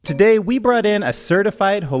Today, we brought in a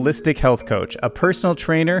certified holistic health coach, a personal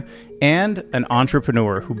trainer, and an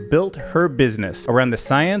entrepreneur who built her business around the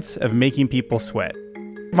science of making people sweat.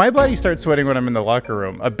 My body starts sweating when I'm in the locker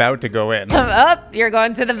room, about to go in. I'm up. You're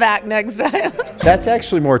going to the back next time. That's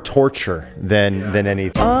actually more torture than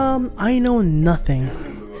anything. I know nothing.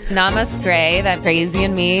 Namaskray, that crazy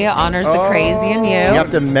in me honors the crazy in you. You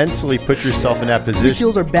have to mentally put yourself in that These position.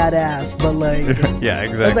 skills are badass, but like, Yeah,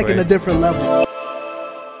 exactly. that's like in a different level.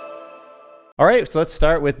 All right, so let's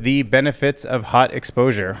start with the benefits of hot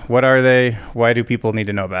exposure. What are they? Why do people need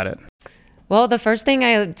to know about it? Well, the first thing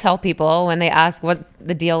I tell people when they ask what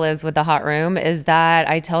the deal is with the hot room is that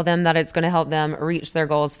I tell them that it's going to help them reach their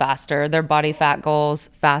goals faster, their body fat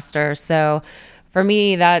goals faster. So for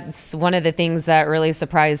me, that's one of the things that really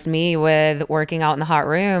surprised me with working out in the hot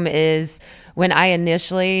room is when I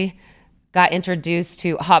initially got introduced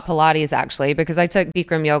to hot Pilates, actually, because I took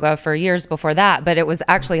bikram yoga for years before that, but it was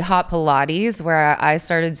actually hot Pilates where I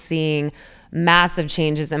started seeing massive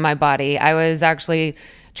changes in my body. I was actually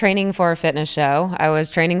training for a fitness show. I was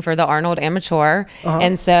training for the Arnold Amateur.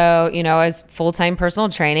 And so, I was full-time personal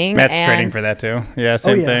training. Matt's training for that too. Yeah,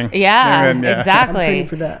 same thing. Yeah, exactly. I'm training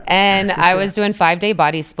for that. And I was doing 5-day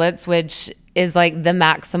body splits, which is like the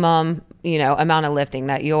maximum, amount of lifting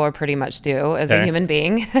that you'll pretty much do as a human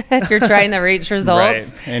being if you're trying to reach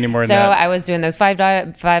results. Right. Any more than so that. I was doing those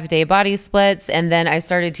 5-day body splits, and then I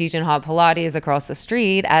started teaching hot Pilates across the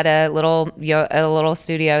street at a little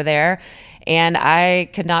studio there. And I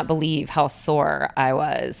could not believe how sore I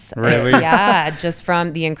was. Really? Yeah, just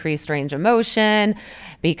from the increased range of motion.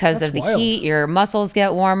 Because That's of the wild. heat, your muscles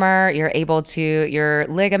get warmer. You're able to, your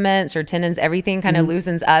ligaments, your tendons, everything kind of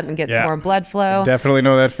loosens up and gets more blood flow. Definitely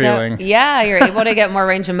know that feeling. Yeah, you're able to get more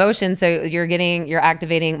range of motion. So you're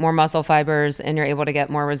activating more muscle fibers and you're able to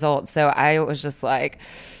get more results. So I was just like,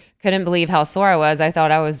 couldn't believe how sore I was. I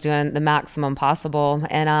thought I was doing the maximum possible.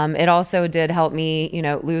 And it also did help me,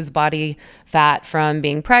 lose body fat from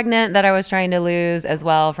being pregnant that I was trying to lose, as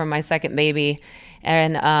well from my second baby.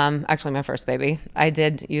 And actually my first baby. I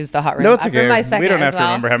did use the hot room. No, it's after okay. my second We don't as have to well.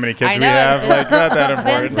 remember how many kids I we know, have. Like, not that it's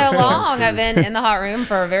been important. so long. I've been in the hot room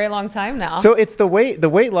for a very long time now. So it's the weight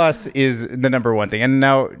loss is the number one thing. And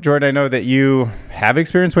now, Jordan, I know that you have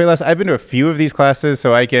experienced weight loss. I've been to a few of these classes,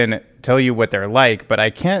 so I can tell you what they're like, but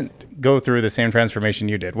I can't go through the same transformation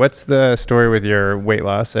you did. What's the story with your weight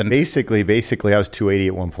loss? And Basically, I was 280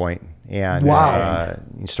 at one point. And Wow.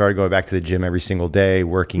 started going back to the gym every single day,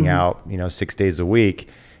 working out, 6 days a week.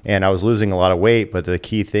 And I was losing a lot of weight, but the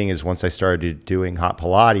key thing is once I started doing hot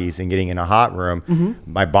Pilates and getting in a hot room,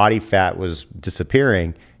 my body fat was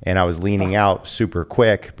disappearing and I was leaning out super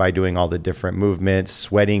quick by doing all the different movements,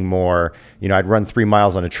 sweating more. I'd run 3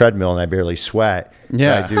 miles on a treadmill and I barely sweat.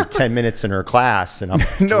 Yeah. But I do 10 minutes in her class and I'm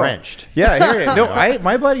drenched. Yeah, I hear it. No,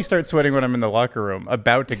 my body starts sweating when I'm in the locker room,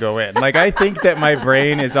 about to go in. Like, I think that my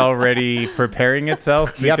brain is already preparing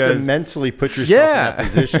itself. You have to mentally put yourself in that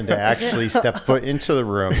position to actually step foot into the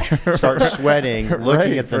room, start sweating,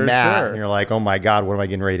 looking at the mat, and you're like, oh my God, what am I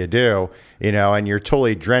getting ready to do? And you're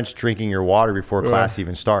totally drenched drinking your water before class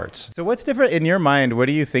even starts. So what's different in your mind? What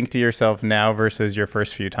do you think to yourself now versus your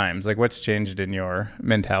first few times? Like, what's changed in your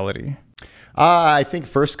mentality? I think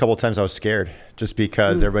first couple of times I was scared just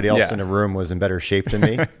because everybody else in the room was in better shape than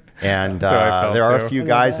me. And That's how I felt there are too. a few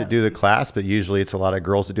guys that do the class, but usually it's a lot of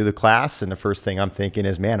girls that do the class. And the first thing I'm thinking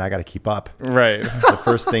is, man, I got to keep up. Right. The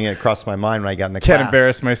first thing that crossed my mind when I got in the class. Can't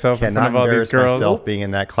embarrass myself in front of all these girls. Myself being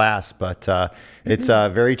in that class, but it's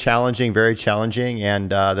very challenging.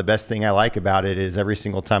 And the best thing I like about it is every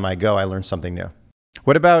single time I go, I learn something new.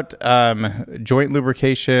 What about joint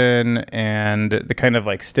lubrication and the kind of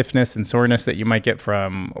like stiffness and soreness that you might get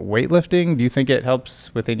from weightlifting? Do you think it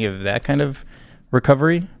helps with any of that kind of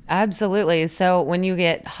recovery? Absolutely. So when you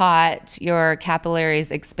get hot, your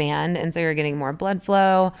capillaries expand, and so you're getting more blood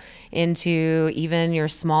flow into even your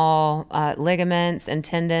small ligaments and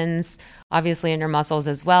tendons, obviously in your muscles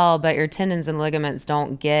as well, but your tendons and ligaments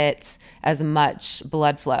don't get as much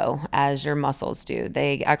blood flow as your muscles do.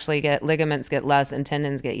 Ligaments get less and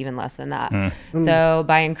tendons get even less than that. So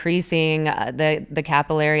by increasing the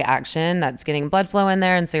capillary action, that's getting blood flow in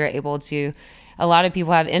there, and so you're able to, a lot of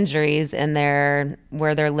people have injuries in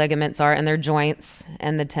where their ligaments are in their joints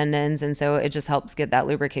and the tendons. And so it just helps get that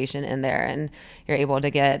lubrication in there, and you're able to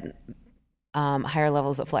get higher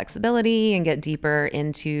levels of flexibility and get deeper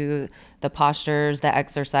into the postures, the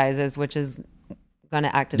exercises, which is going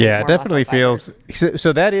to activate more it definitely muscle feels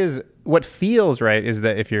so that is what feels right, is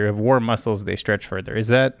that if you have warm muscles, they stretch further. Is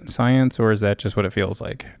that science, or is that just what it feels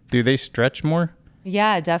like? Do they stretch more?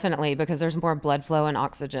 Yeah, definitely, because there's more blood flow and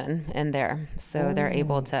oxygen in there. So they're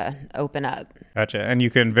able to open up. Gotcha. And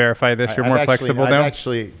you can verify this. You're more flexible I've now?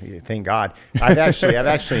 actually, thank God. I've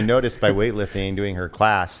actually noticed by weightlifting and doing her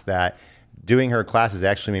class that doing her class has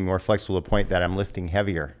actually made me more flexible to the point that I'm lifting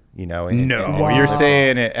heavier, No, Wow. you're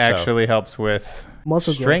saying it actually helps with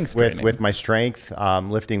Muscle strength training. with my strength,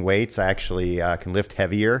 lifting weights. I actually can lift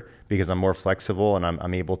heavier because I'm more flexible and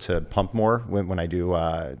I'm able to pump more when I do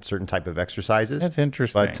certain type of exercises. That's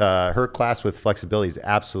interesting. But her class with flexibility has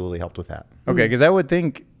absolutely helped with that. Okay, because I would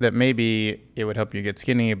think that maybe it would help you get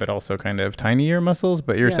skinny, but also kind of tinier muscles.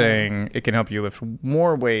 But you're saying it can help you lift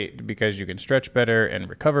more weight because you can stretch better and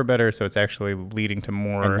recover better. So it's actually leading to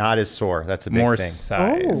more And not as sore. That's a big more thing.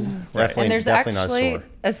 size. Right. Definitely, And there's definitely not actually sore.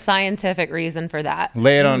 a scientific reason for that.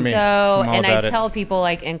 Lay it on me. So, I'm all and I about it. tell people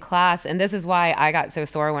like in class, and this is why I got so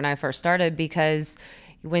sore when I first started, because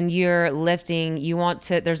when you're lifting, you want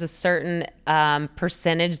to, there's a certain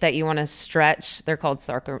percentage that you want to stretch. They're called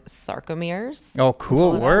sarcomeres. Oh,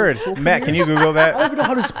 cool word. Matt, can you Google I don't that? even know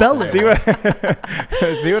how to spell it. See what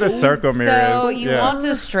a sarcomere So is. you want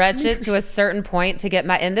to stretch it to a certain point to get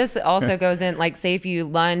and this also goes in, like, say if you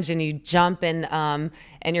lunge and you jump and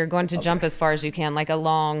you're going to jump as far as you can, like a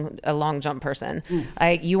long jump person.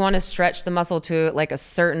 Like you want to stretch the muscle to like a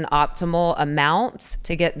certain optimal amount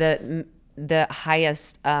to get the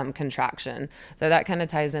highest contraction. So that kind of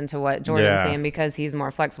ties into what Jordan's saying, because he's more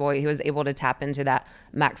flexible. He was able to tap into that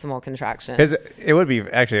maximal contraction. Because it would be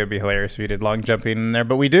hilarious if you did long jumping in there.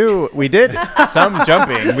 But we did some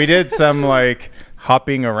jumping. We did some like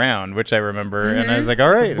hopping around, which I remember. And I was like,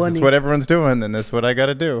 all right, this is what everyone's doing. Then this is what I got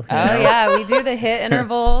to do. Oh yeah, we do the hit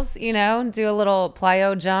intervals, do a little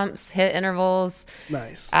plyo jumps, hit intervals.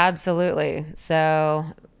 Nice. Absolutely. So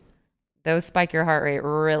those spike your heart rate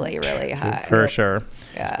really, really high. For sure.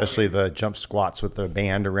 Yeah. Especially the jump squats with the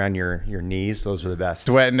band around your knees. Those are the best.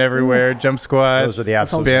 Sweating everywhere, jump squats. Those are the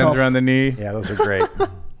absolute bands tough. around the knee. Yeah, those are great.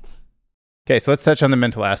 Okay, so let's touch on the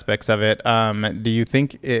mental aspects of it. Do you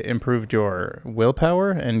think it improved your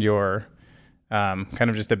willpower and your kind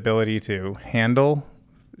of just ability to handle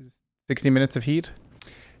 60 minutes of heat?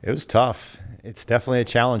 It was tough. It's definitely a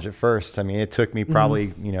challenge at first. I mean, it took me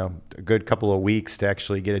probably, a good couple of weeks to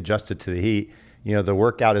actually get adjusted to the heat. The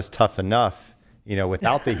workout is tough enough,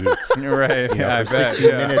 without the heat.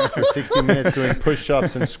 Right. For 60 minutes doing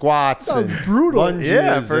push-ups and squats and brutal. lunges.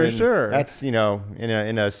 Yeah, for and sure. That's, in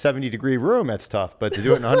a 70-degree room, that's tough. But to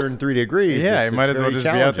do it in 103 degrees, Yeah, it's you might as well very just be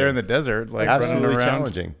out there in challenging. the desert, like Absolutely running around.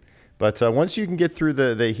 challenging. But once you can get through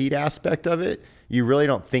the heat aspect of it, you really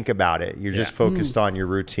don't think about it. You're just focused on your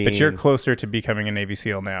routine. But you're closer to becoming a Navy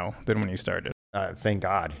SEAL now than when you started. Thank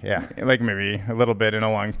God. Yeah. Like maybe a little bit in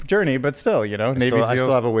a long journey, but still, Navy SEALs. I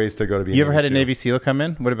still have a ways to go to be. You ever had a SEAL. Navy SEAL come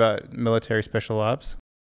in? What about military special ops?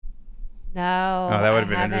 No. Oh, that would have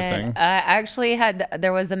been haven't. interesting. I actually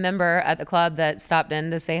there was a member at the club that stopped in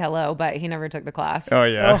to say hello, but he never took the class. Oh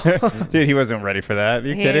yeah, dude, he wasn't ready for that. Are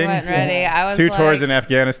you He kidding? wasn't ready. I was 2 tours like- in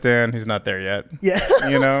Afghanistan. He's not there yet. Yeah.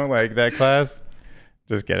 Like that class.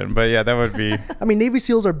 Just kidding. But yeah, that would be. I mean, Navy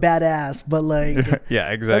SEAls are badass, but like,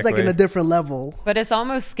 Yeah, exactly. that's like in a different level. But it's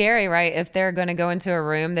almost scary, right? If they're going to go into a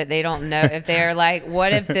room that they don't know, if they're like,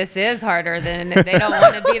 what if this is harder? Then they don't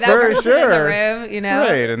want to be that For person in the sure. room,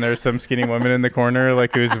 Right, and there's some skinny woman in the corner,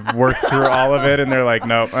 like who's worked through all of it, and they're like,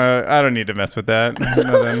 "Nope, I don't need to mess with that."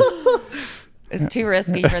 It's too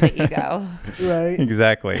risky for the ego. Right.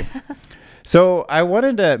 Exactly. So I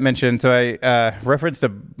wanted to mention, so I referenced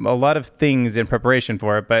a lot of things in preparation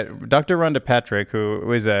for it, but Dr. Rhonda Patrick, who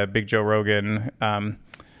was a big Joe Rogan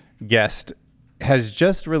guest, has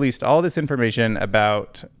just released all this information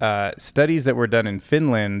about studies that were done in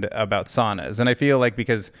Finland about saunas. And I feel like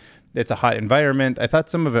because it's a hot environment, I thought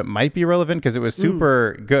some of it might be relevant because it was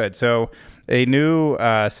super good. So a new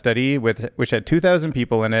study which had 2,000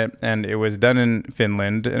 people in it, and it was done in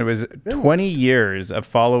Finland, and it was 20 years of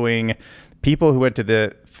following people who went to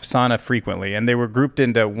the sauna frequently, and they were grouped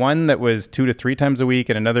into one that was 2 to 3 times a week,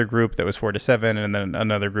 and another group that was 4 to 7, and then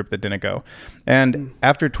another group that didn't go. And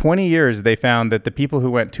after 20 years, they found that the people who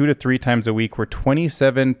went 2 to 3 times a week were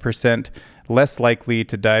 27% less likely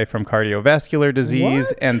to die from cardiovascular disease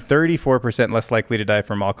What? and 34% less likely to die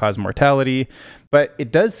from all-cause mortality. But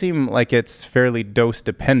it does seem like it's fairly dose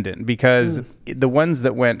dependent, because the ones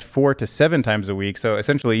that went 4 to 7 times a week, so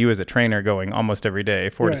essentially you as a trainer going almost every day,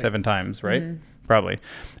 4 to 7 times, right? Probably.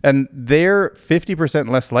 And they're 50%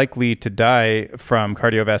 less likely to die from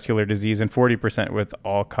cardiovascular disease and 40% with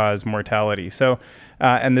all-cause mortality. So,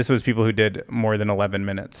 and this was people who did more than 11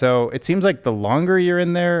 minutes. So it seems like the longer you're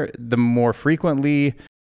in there, the more frequently,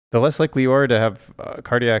 the less likely you are to have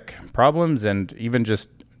cardiac problems and even just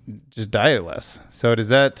just diet less. So does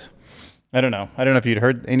that, I don't know if you'd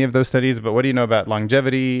heard any of those studies, but what do you know about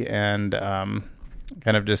longevity and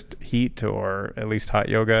kind of just heat or at least hot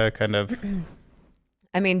yoga kind of?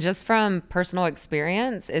 I mean, just from personal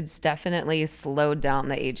experience, it's definitely slowed down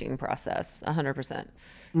the aging process 100%.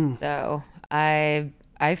 So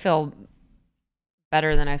I feel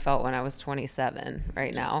better than I felt when I was 27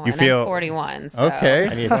 right now. You and feel I'm 41. So. okay.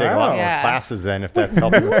 I need to take a lot more Yeah. classes then if that's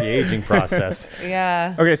helping with the aging process.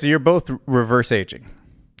 Yeah. Okay, so you're both reverse aging.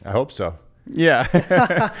 I hope so. Yeah.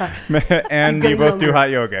 And you both do hot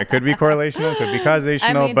yoga. Could be correlational, could be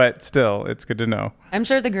causational, I mean, but still, it's good to know. I'm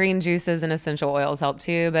sure the green juices and essential oils help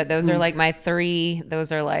too, but those are like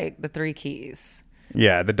those are like the 3 keys.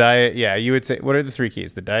 Yeah, the diet. Yeah, you would say, what are the 3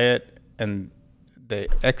 keys? The diet and the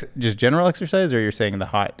just general exercise, or you're saying the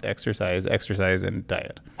hot exercise, and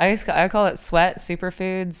diet? I call it sweat,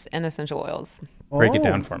 superfoods, and essential oils. Break it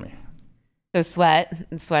down for me. So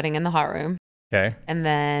sweating in the hot room. Okay. And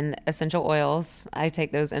then essential oils, I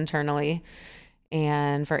take those internally.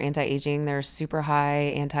 And for anti-aging, they're super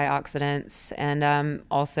high antioxidants. And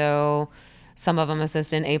also some of them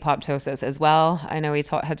assist in apoptosis as well. I know we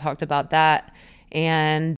had talked about that.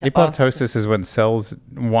 And Apoptosis is when cells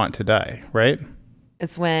want to die, right?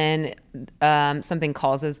 it's when something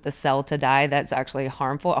causes the cell to die that's actually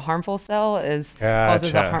harmful. A harmful cell causes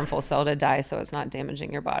a Gotcha. harmful cell to die, so it's not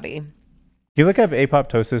damaging your body. You look up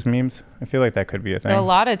apoptosis memes. I feel like that could be a thing. So a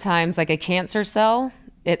lot of times, like a cancer cell,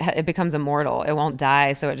 it becomes immortal. It won't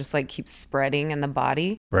die, so it just like keeps spreading in the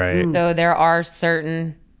body. Right. So there are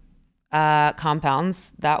certain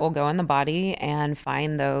compounds that will go in the body and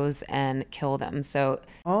find those and kill them. So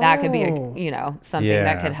that could be something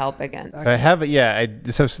that could help against. I have, I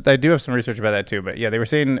do have some research about that too. But yeah, they were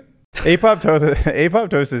saying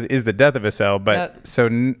apoptosis is the death of a cell. But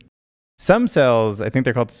some cells, I think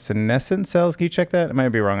they're called senescent cells. Can you check that? I might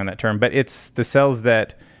be wrong on that term, but it's the cells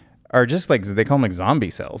that are just like, they call them like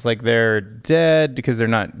zombie cells. Like they're dead because they're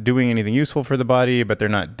not doing anything useful for the body, but they're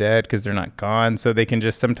not dead because they're not gone. So they can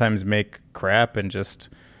just sometimes make crap and just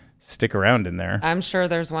stick around in there. I'm sure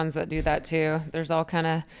there's ones that do that too. There's all kind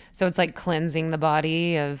of, so it's like cleansing the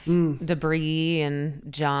body of debris and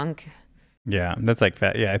junk. Yeah, that's like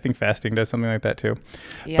fat. Yeah, I think fasting does something like that too.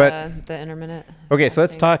 Yeah, the intermittent. Okay, so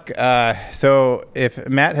let's talk. So if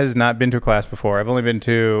Matt has not been to a class before, I've only been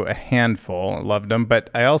to a handful, loved them, but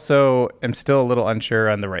I also am still a little unsure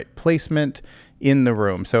on the right placement in the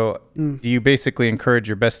room. So do you basically encourage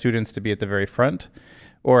your best students to be at the very front,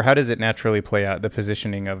 or how does it naturally play out, the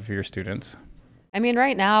positioning of your students? I mean,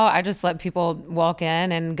 right now, I just let people walk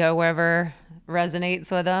in and go wherever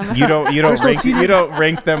resonates with them. You don't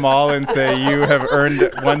rank them all and say you have earned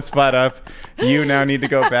one spot up. You now need to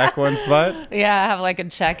go back one spot. Yeah, I have like a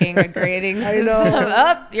grading system.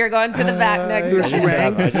 Up, you're going to the back next I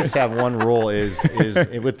time. just have one rule is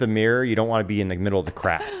with the mirror, you don't want to be in the middle of the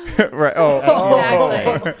crack. Right.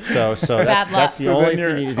 Exactly. So that's the only thing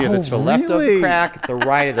you need to do. It's the left of the crack, the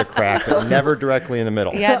right of the crack, but never directly in the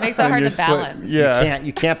middle. Yeah, it makes it hard to balance. Yeah.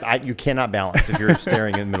 You cannot balance if you're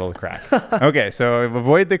staring in the middle of the crack. Okay, so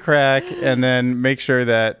avoid the crack and then make sure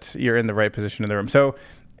that you're in the right position in the room. So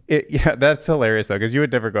that's hilarious though, because you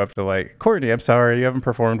would never go up to like, Courtney, I'm sorry, you haven't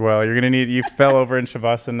performed well. You fell over in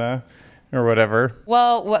Shavasana or whatever.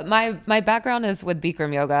 Well, what my background is with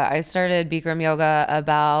Bikram yoga. I started Bikram yoga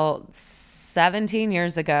about 17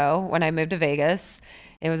 years ago when I moved to Vegas.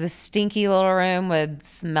 It was a stinky little room with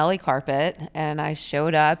smelly carpet, and I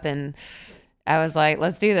showed up and I was like,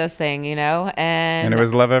 let's do this thing, and it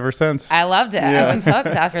was love ever since. I loved it. Yeah. I was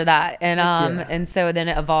hooked after that. And so then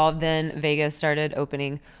it evolved. Then Vegas started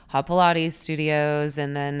opening hot Pilates studios,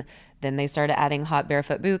 and then they started adding hot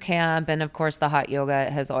barefoot boot camp. And of course the hot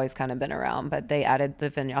yoga has always kind of been around, but they added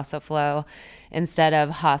the vinyasa flow instead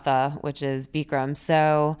of hatha, which is Bikram.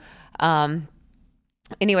 So,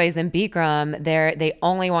 anyways, in Bikram, they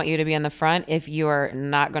only want you to be in the front if you are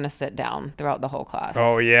not going to sit down throughout the whole class.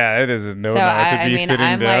 Oh yeah, it is a no So to be sitting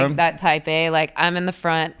I'm down. like that type A, like I'm in the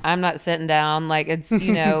front, I'm not sitting down. Like it's,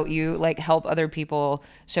 you like help other people,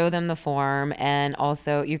 show them the form, and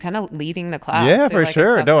also you kind of leading the class. Yeah, through, for like,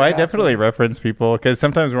 sure. a tough No, I stuff. definitely reference people because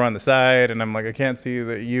sometimes we're on the side and I'm like, I can't see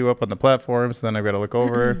you up on the platform, so then I've got to look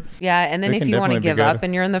over. Yeah, and then It if can you want to definitely be give up good.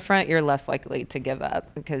 and you're in the front, you're less likely to give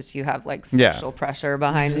up because you have like social pressure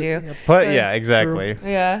behind you. But So yeah, it's- exactly.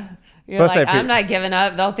 Yeah. You're Plus, like, I I'm not giving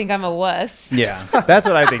up. They'll think I'm a wuss. Yeah, that's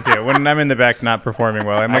what I think too. When I'm in the back not performing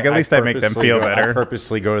well, I'm like, at least I make them feel I better.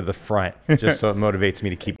 purposely go to the front just so it motivates me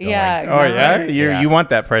to keep going. Yeah. Oh Exactly. yeah, you want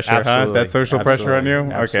that pressure, huh? Absolutely. That social pressure on you.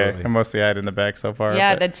 Absolutely. Okay, I mostly hide in the back so far.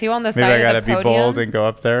 Yeah, but the two on the maybe side I of gotta the be podium. bold and go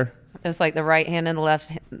up there. It's like the right hand and the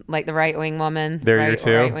left, like the right wing woman, They're right, your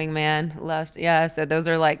two? right wing man, left. Yeah. So those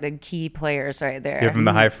are like the key players right there. Give them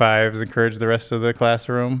the high fives, encourage the rest of the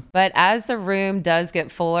classroom. But as the room does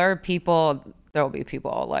get fuller, there will be people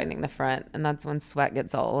all lining the front. And that's when sweat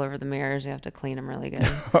gets all over the mirrors. You have to clean them really good.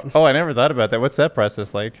 Oh, I never thought about that. What's that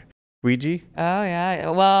process like? Squeegee? Oh, yeah.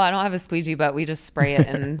 Well, I don't have a squeegee, but we just spray it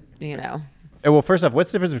and, Well, first off,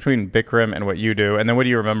 what's the difference between Bikram and what you do? And then what do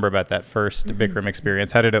you remember about that first Bikram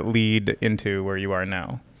experience? How did it lead into where you are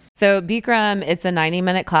now? So Bikram, it's a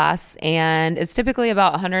 90-minute class, and it's typically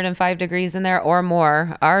about 105 degrees in there or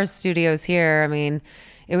more. Our studios here, I mean,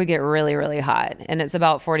 it would get really, really hot, and it's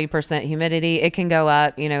about 40% humidity. It can go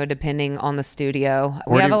up, depending on the studio.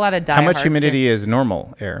 We have a lot of diehards. How much humidity is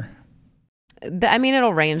normal air? I mean,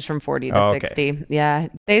 it'll range from 40 to 60. Yeah.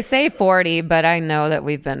 They say 40, but I know that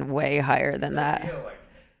we've been way higher than that.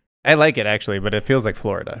 I like it actually, but it feels like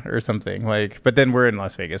Florida or something. But then we're in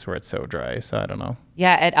Las Vegas where it's so dry, so I don't know.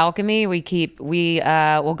 Yeah, at Alchemy, we'll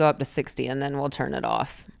go up to 60 and then we'll turn it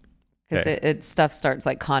off. Because it stuff starts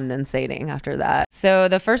like condensating after that. So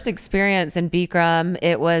the first experience in Bikram,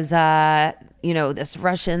 it was, this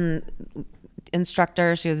Russian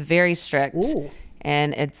instructor. She was very strict. Ooh.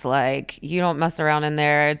 And it's like, you don't mess around in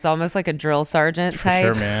there. It's almost like a drill sergeant type.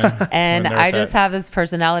 For sure, man. And I just have this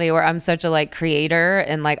personality where I'm such a creator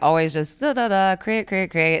and always just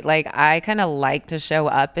create. Like I kind of like to show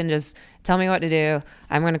up and just tell me what to do.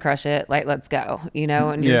 I'm going to crush it. Let's go,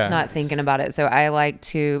 and you're just not thinking about it. So I like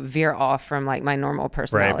to veer off from my normal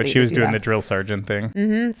personality. Right. But she was doing the drill sergeant thing.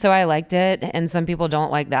 Mm-hmm. So I liked it. And some people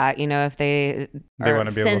don't like that, if they are want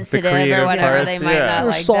to be sensitive able, or whatever, parts, they might not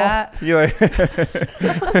like soft. that. You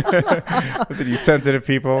was it you sensitive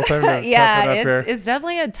people? Yeah, it's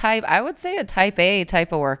definitely a type. I would say a type A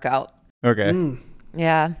type of workout. Okay.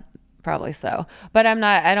 Yeah, probably so. But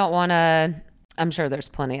I'm sure there's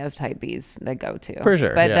plenty of type Bs that go to. For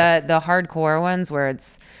sure. But the hardcore ones where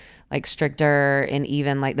it's stricter and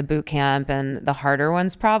even the boot camp and the harder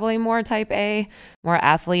ones probably more type A, more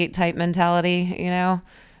athlete type mentality,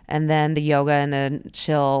 And then the yoga and the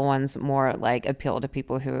chill ones more appeal to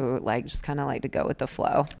people who just kind of like to go with the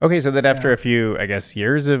flow. Okay, so that after a few, I guess,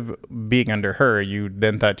 years of being under her, you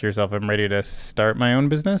then thought to yourself, I'm ready to start my own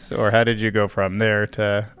business? Or how did you go from there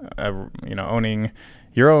to, owning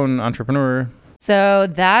your own entrepreneur? So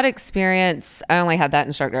that experience, I only had that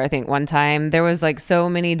instructor, I think, one time. There was so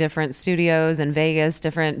many different studios in Vegas,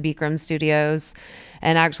 different Bikram studios.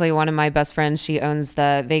 And actually one of my best friends, she owns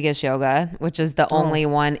the Vegas Yoga, which is the only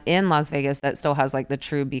one in Las Vegas that still has the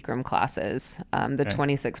true Bikram classes,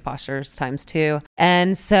 26 postures times 2.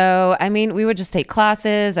 And so, I mean, we would just take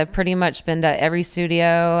classes. I've pretty much been to every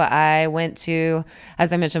studio. I went to,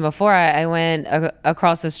 as I mentioned before, I went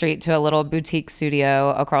across the street to a little boutique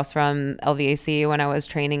studio across from LVAC when I was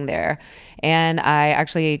training there. And I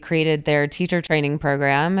actually created their teacher training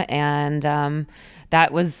program. And,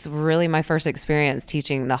 that was really my first experience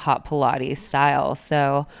teaching the hot Pilates style.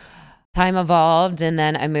 So time evolved, and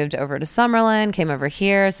then I moved over to Summerlin, came over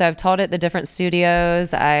here. So I've taught at the different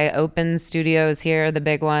studios. I opened studios here, the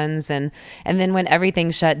big ones. And then when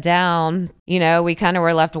everything shut down, we kind of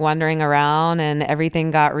were left wandering around and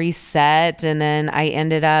everything got reset. And then I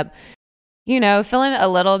ended up feeling a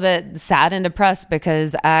little bit sad and depressed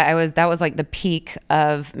because that was the peak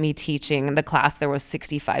of me teaching the class. There was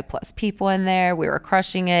 65 plus people in there. We were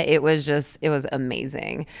crushing it. It was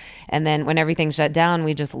amazing. And then when everything shut down,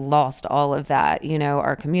 we just lost all of that,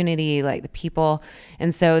 our community, the people.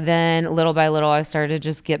 And so then little by little, I started to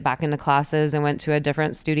just get back into classes and went to a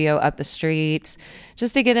different studio up the street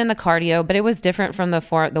just to get in the cardio. But it was different from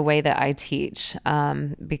the way that I teach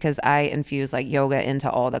because I infuse yoga into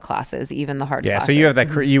all the classes, even the hard classes. So you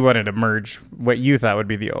have you wanted to merge what you thought would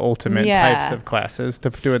be the ultimate types of classes to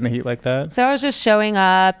do it in the heat like that. So I was just showing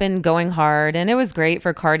up and going hard, and it was great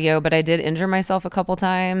for cardio, but I did injure myself a couple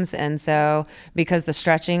times. And so because the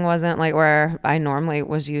stretching wasn't where I normally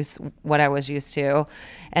what I was used to.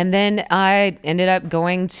 And then I ended up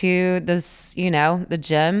going to this, the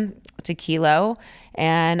gym to Kilo.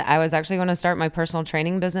 And I was actually going to start my personal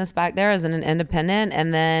training business back there as an independent.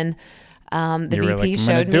 And then the VP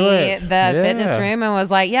showed me the fitness room and was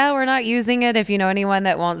like, yeah, we're not using it if you know anyone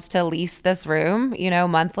that wants to lease this room,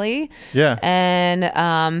 monthly. Yeah.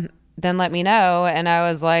 And then let me know. And I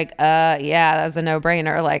was like, yeah, that's a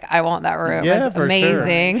no-brainer. Like, I want that room. Yeah, It's for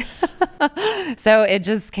amazing. So it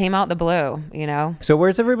just came out the blue, you know? So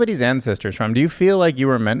where's everybody's ancestors from? Do you feel like you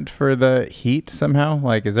were meant for the heat somehow?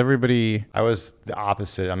 Like, is everybody... I was the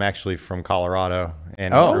opposite. I'm actually from Colorado.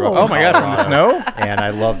 And Oh my God, from the snow? And I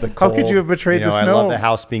love the cold. How could you have betrayed the I snow? love the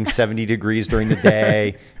house being 70 degrees during the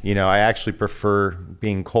day. I actually prefer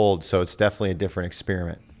being cold, so it's definitely a different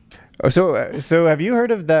experiment. Oh, so have you heard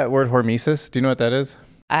of that word hormesis? Do you know what that is?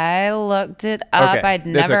 I looked it up. Okay, I'd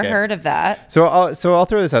never heard of that. So I'll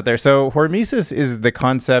throw this out there. So hormesis is the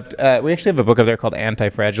concept. We actually have a book up there called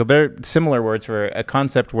Anti-Fragile. They're similar words for a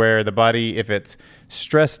concept where the body, if it's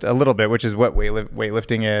stressed a little bit, which is what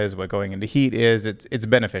weightlifting is, what going into heat is, it's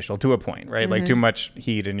beneficial to a point, right? Like too much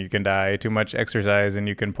heat and you can die, too much exercise and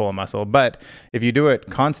you can pull a muscle. But if you do it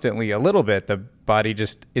constantly a little bit, the body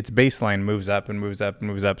just, its baseline moves up and moves up and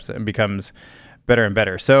moves up and becomes better and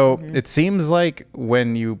better. So it seems like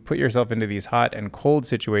when you put yourself into these hot and cold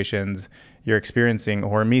situations, you're experiencing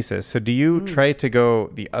hormesis. So do you try to go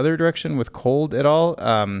the other direction with cold at all?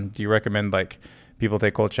 Do you recommend like people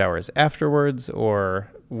take cold showers afterwards, or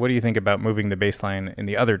what do you think about moving the baseline in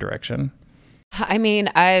the other direction? I mean,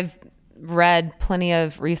 I've read plenty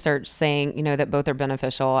of research saying, that both are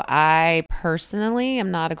beneficial. I personally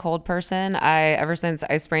am not a cold person. Ever since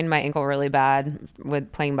I sprained my ankle really bad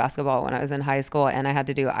with playing basketball when I was in high school, and I had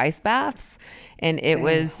to do ice baths, and it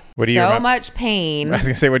was so much pain. I was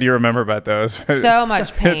gonna say, what do you remember about those? So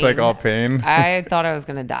much pain. It's like all pain. I thought I was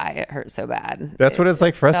gonna die. It hurt so bad. That's what it's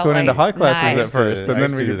like for us going into hot classes at first, and I then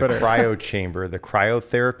used we to do get the better. cryo chamber, the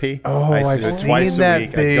cryotherapy. Oh, I used to I've do it twice seen a that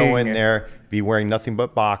week. I'd go in thing. there, be wearing nothing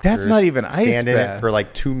but boxers. That's not even ice stand in bath. it for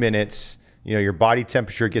like 2 minutes. Your body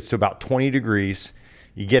temperature gets to about 20 degrees.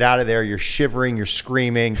 You get out of there, you're shivering, you're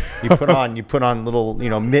screaming. You put on little,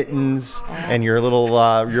 mittens and your little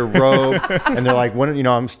your robe, and they're like, when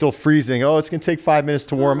I'm still freezing. Oh, it's gonna take 5 minutes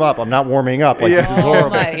to warm up. I'm not warming up. Like, this is horrible.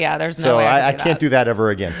 There's no So way I can't do that ever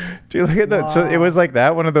again. Do you look at that? So it was like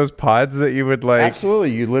that, one of those pods that you would like.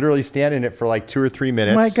 Absolutely, you literally stand in it for like 2 or 3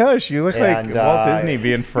 minutes. Oh my gosh, you look like And, Walt Disney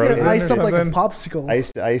being frozen. Iced or up like a something. popsicle.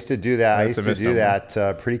 I used to do that. That's a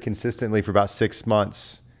misnomer. Pretty consistently for about 6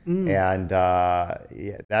 months, and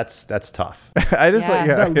that's tough. I just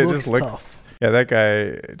That it looks just looks. tough. Yeah, that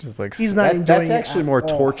guy just like. He's not enjoying That's it actually at more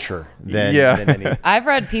all. torture than any. I've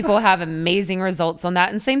read people have amazing results on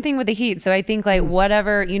that, and same thing with the heat. So I think like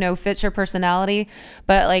whatever fits your personality.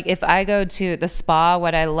 But like if I go to the spa,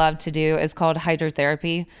 what I love to do is called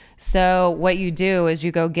hydrotherapy. So what you do is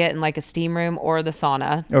you go get in like a steam room or the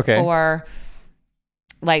sauna for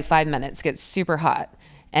like 5 minutes. Gets super hot.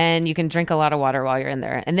 And you can drink a lot of water while you're in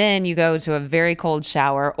there. And then you go to a very cold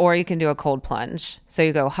shower, or you can do a cold plunge. So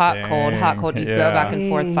you go hot, cold, hot, cold. You go back and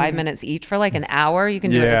forth 5 minutes each for like an hour. You can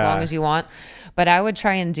do it as long as you want. But I would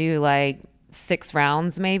try and do like 6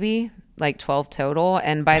 rounds, maybe like 12 total.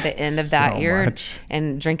 And by the end of that,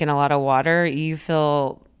 and drinking a lot of water, you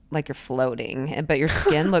feel like you're floating, but your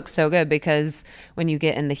skin looks so good because when you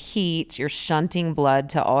get in the heat, you're shunting blood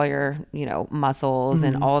to all your, muscles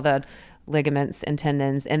and all the ligaments and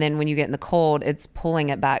tendons. And then when you get in the cold, it's pulling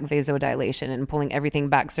it back, vasodilation, and pulling everything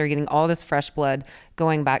back. So you're getting all this fresh blood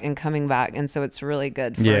going back and coming back. And so it's really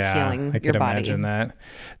good for healing I your could body. imagine that.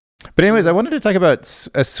 But anyways, I wanted to talk about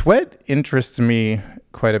sweat interests me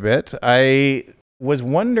quite a bit. I was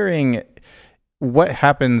wondering what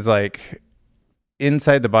happens like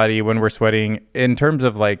inside the body when we're sweating in terms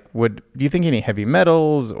of like, do you think any heavy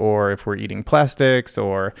metals, or if we're eating plastics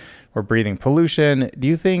or we're breathing pollution, do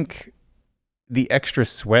you think the extra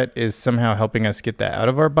sweat is somehow helping us get that out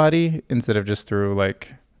of our body instead of just through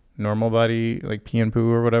like normal body, like pee and poo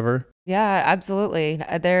or whatever? Yeah, absolutely.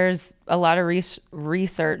 There's a lot of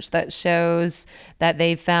research that shows that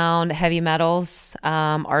they've found heavy metals,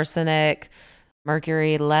 arsenic,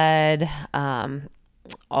 mercury, lead,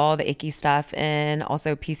 all the icky stuff, and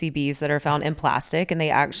also PCBs that are found in plastic. And they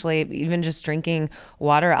actually, even just drinking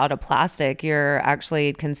water out of plastic, you're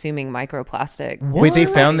actually consuming microplastic. Wait, they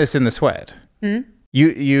found this in the sweat?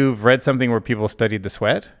 You've read something where people studied the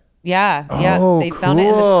sweat? Yeah. Oh, They found it in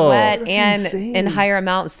the cool. sweat That's and insane. in higher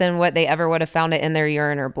amounts than what they ever would have found it in their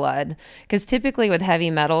urine or blood. Because typically with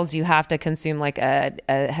heavy metals, you have to consume like a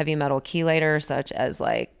heavy metal chelator, such as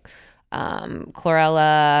like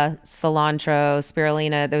chlorella, cilantro,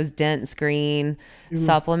 spirulina, those dense green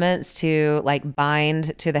supplements to like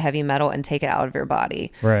bind to the heavy metal and take it out of your body.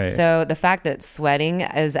 Right. So the fact that sweating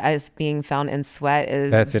as being found in sweat is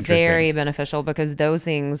That's interesting. very beneficial because those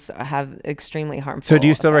things have extremely harmful So do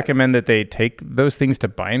you still effects. recommend that they take those things to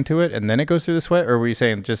bind to it and then it goes through the sweat? Or were you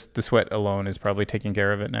saying just the sweat alone is probably taking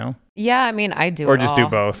care of it now? Yeah, I mean, I do Or it just all. do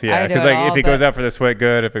both? Yeah. I do Because it like all, if it goes but- out for the sweat,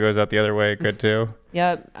 good. If it goes out the other way, good too.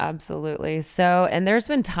 Yep, absolutely. So, and there's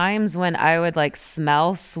been times when I would like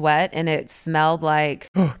smell sweat and it smelled like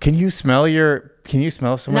Can you smell if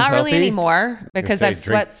someone's not really healthy? anymore because Say, I've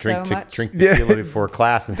sweat so much. Drink tequila before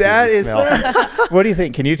class and see That what you is. smell. What do you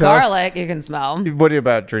think? Can you tell us? Garlic, you can smell. What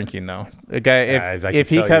about drinking though? A guy, I if can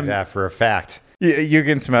he tell comes, you that for a fact. you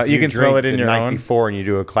can smell. You can smell drink it in the your night own. before and you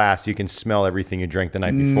do a class, you can smell everything you drank the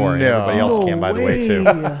night before. And No. everybody else No can, by the way, too.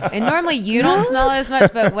 And normally you don't smell it as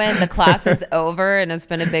much, but when the class is over and it's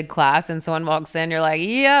been a big class and someone walks in, you're like,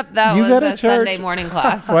 yep, that You was gotta a charge- Sunday morning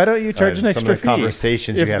class. Why don't you charge an extra Some of the fee?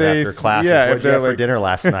 conversations If you have they after s- classes. yeah, What if did you they're have for like- dinner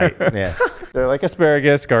last night? Yeah. They're like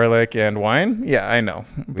asparagus, garlic, and wine. Yeah, I know,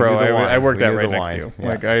 bro. knew the wine. I worked We out knew right the next wine. to you. Yeah.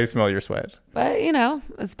 Like I smell your sweat. But you know,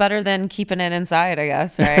 it's better than keeping it inside, I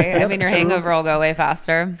guess, right? I mean, your hangover will go way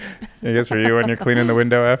faster. I guess for you when you're cleaning the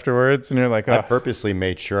window afterwards, and you're like, I oh, purposely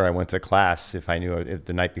made sure I went to class if I knew if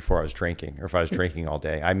the night before I was drinking, or if I was drinking all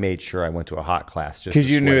day. I made sure I went to a hot class just because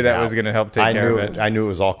to you sweat knew it that out. was going to help take I care knew of it. I knew it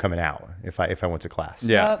was all coming out if I went to class.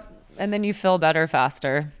 Yeah. Yep. And then you feel better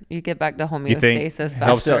faster. You get back to You think homeostasis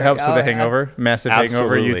helps faster. helps with Oh, a yeah. hangover, massive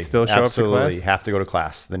hangover? You'd still show Absolutely. up to class. Have to go to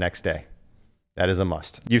class the next day. That is a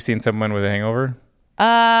must. You've seen someone with a hangover?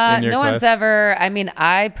 in your No one's class? ever. I mean,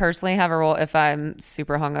 I personally have a rule if I'm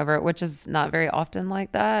super hungover, which is not very often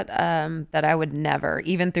like that. That I would never,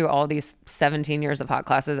 even through all these 17 years of hot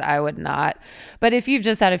classes, I would not. But if you've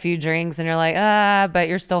just had a few drinks and you're like, but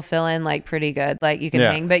you're still feeling like pretty good, like you can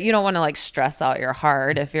Yeah. hang, but you don't want to like stress out your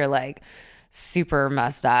heart if you're like super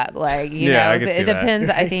messed up. Like, you Yeah, I know, could see it that. depends,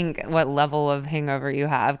 I think, what level of hangover you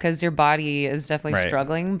have because your body is definitely Right.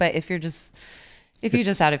 struggling. But if you just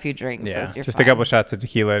had a few drinks, Yeah, you're just fine. a couple shots of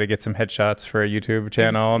tequila to get some headshots for a YouTube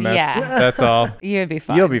channel, and that's Yeah. that's all. You'd be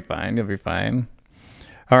fine. You'll be fine. You'll be fine.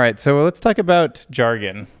 All right, so let's talk about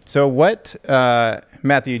jargon. So what,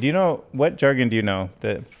 Matthew? Do you know what jargon do you know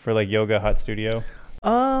for like yoga hot studio?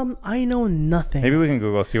 I know nothing. Maybe we can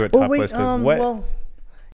Google see what Oh, top wait, list is. What? well,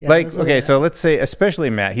 yeah, Like, let's look okay, at so let's say, especially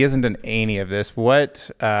Matt, he hasn't done any of this. What,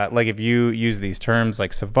 like if you use these terms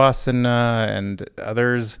like savasana and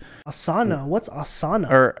others, that. Asana. What's asana?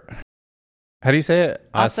 or how do you say it?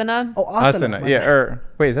 Asana. Oh, asana. my Yeah, bad. or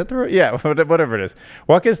wait, is that the right? Yeah, whatever it is.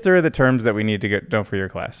 Walk us through the terms that we need to know for your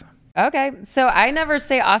class. Okay. So I never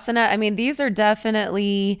say asana. I mean, these are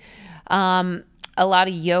definitely a lot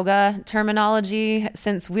of yoga terminology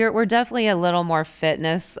since we're definitely a little more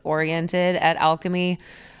fitness oriented at Alchemy.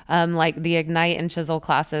 Like the Ignite and Chisel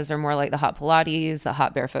classes are more like the hot Pilates, the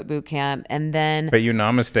hot barefoot boot camp. And then But you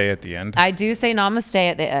namaste at the end. I do say namaste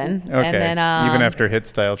at the end. Okay, And then even after hit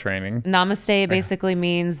style training. namaste basically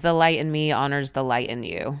means the light in me honors the light in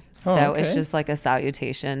you. So Oh, it's okay. just like a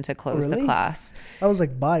salutation to close the Really? class. I was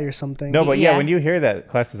like bye or something. No, but yeah, Yeah. when you hear that,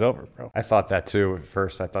 class is over, bro. I thought that too at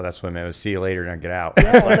first. I thought that's what it meant. It was see you later and get out.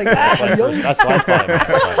 I was like, That's what I thought it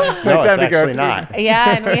meant. No, Time it's to go. actually not.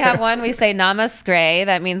 Yeah, and we have one we say namaskray.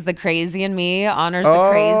 That means the crazy in me honors the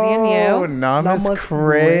crazy in Oh, you.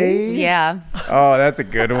 namaskray. Yeah. Oh, that's a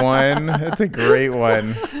good one. That's a great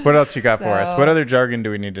one. What else you got for us? So- What other jargon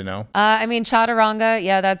do we need to know? I mean, chaturanga.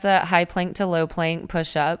 Yeah, that's a high plank to low plank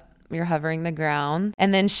push up. You're hovering the ground.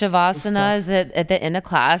 And then shavasana is at the end of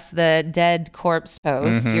class, the dead corpse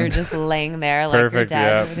pose. You're just laying there like you're Perfect, dead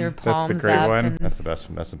yeah. with your That's the palms great up. one. and- That's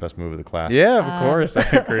the best move of the class. Yeah, of course.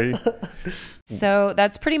 I agree. So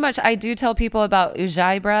that's pretty much, I do tell people about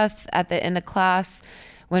Ujjayi breath at the end of class.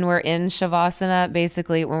 When we're in Shavasana,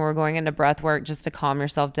 basically when we're going into breath work, just to calm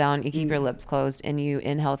yourself down, you keep your lips closed and you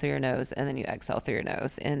inhale through your nose and then you exhale through your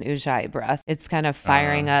nose in Ujjayi breath. It's kind of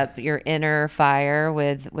firing up your inner fire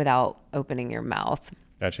without opening your mouth.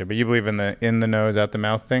 Gotcha. But you believe in the nose, out the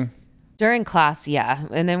mouth thing? During class, yeah.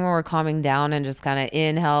 And then when we're calming down and just kind of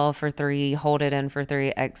inhale for 3, hold it in for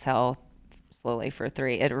 3, exhale slowly for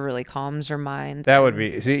 3. It really calms your mind. That would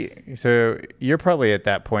be, so you're probably at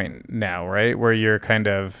that point now, right? Where you're kind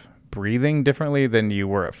of breathing differently than you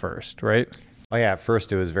were at first, right? Oh yeah, at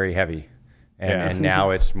first it was very heavy. And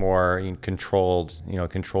now it's more controlled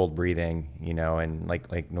breathing, and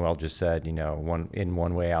like Noelle just said,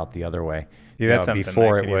 one way out the other way. Yeah, that's something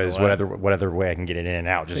before I it could use was a lot. what other way I can get it in and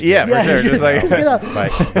out. Just for sure. Just like Let's get up.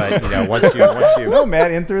 but once you no,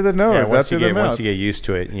 Matt, in through the nose. once through the mouth. once you get used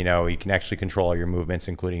to it, you can actually control all your movements,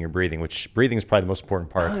 including your breathing. Which breathing is probably the most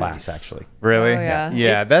important part of class, actually. Really? Oh, yeah.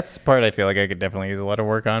 Yeah, that's part I feel like I could definitely use a lot of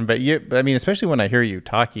work on. But especially when I hear you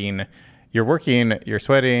talking, you're working, you're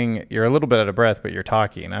sweating, you're a little bit out of breath, but you're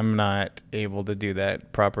talking. I'm not able to do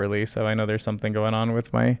that properly. So I know there's something going on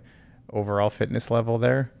with my overall fitness level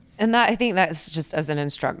there. And I think that's just as an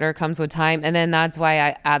instructor comes with time. And then that's why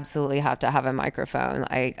I absolutely have to have a microphone.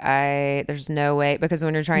 There's no way, because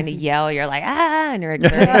when you're trying to yell, you're like, and you're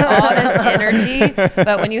exerting all this energy.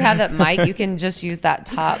 But when you have that mic, you can just use that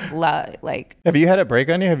top, Have you had it break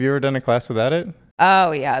on you? Have you ever done a class without it?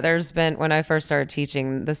 Oh yeah, there's been, when I first started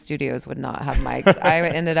teaching, the studios would not have mics. I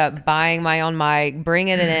ended up buying my own mic,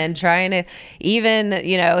 bringing it in, trying to, even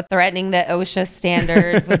threatening that OSHA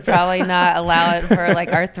standards would probably not allow it for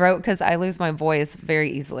our throat, because I lose my voice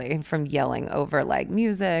very easily from yelling over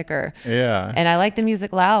music and I like the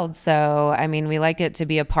music loud. So we like it to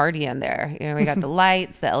be a party in there. We got the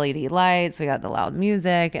lights, the LED lights, we got the loud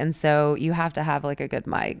music, and so you have to have a good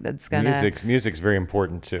mic that's gonna. Music's very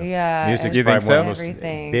important too. Yeah, music's you think so?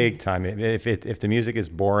 Everything. Big time. If the music is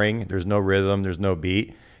boring, there's no rhythm, there's no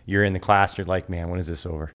beat, you're in the class, you're like, man, when is this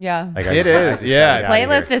over? Yeah. It is. Yeah.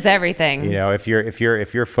 Playlist is everything.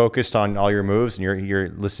 If you're focused on all your moves and you're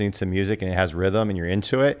listening to music and it has rhythm and you're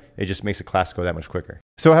into it, it just makes the class go that much quicker.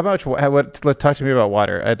 So let's talk to me about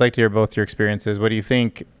water. I'd like to hear both your experiences. What do you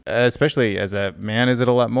think, especially as a man, is it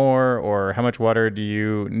a lot more, or how much water do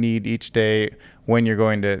you need each day when you're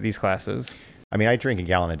going to these classes? I drink a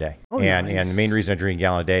gallon a day. Nice. And the main reason I drink a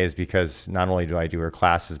gallon a day is because not only do I do her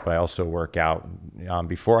classes, but I also work out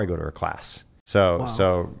before I go to her class. So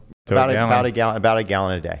about a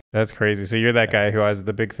gallon a day. That's crazy. So you're that guy who has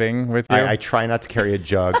the big thing with you? I try not to carry a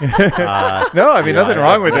jug. No, nothing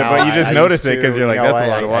wrong with it, but you just noticed it because you're like, that's a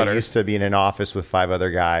lot of water. I used to be in an office with 5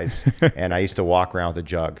 other guys, and I used to walk around with a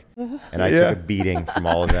jug. And I took a beating from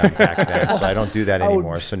all of them back then. So I don't do that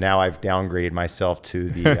anymore. So now I've downgraded myself to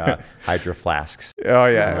the hydro flasks. Oh,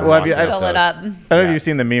 yeah. Well, Fill it up. I don't know if you've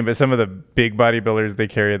seen the meme, but some of the big bodybuilders, they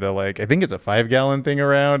carry the I think it's a 5-gallon thing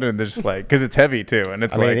around, and they're just because it's heavy too. And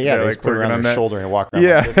it's they just put it around their shoulder and walk around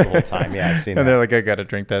like this the whole time. Yeah, I've seen that. And they're like, I got to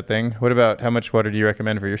drink that thing. What about how much water do you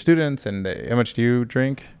recommend for your students, and how much do you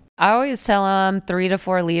drink? I always tell them 3 to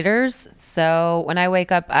 4 liters. So when I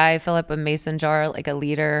wake up, I fill up a mason jar, a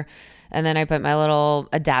liter, and then I put my little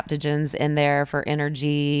adaptogens in there for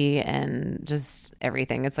energy and just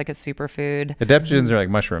everything. It's like a superfood. Adaptogens are like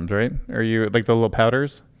mushrooms, right? Are you like the little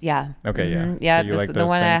powders? Yeah. Okay, yeah. Yeah, So the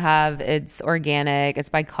one I have, it's organic. It's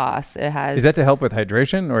by Koss. It has. Is that to help with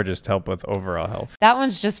hydration or just help with overall health? That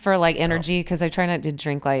one's just for energy, because I try not to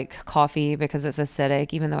drink coffee because it's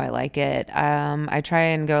acidic, even though I like it. I try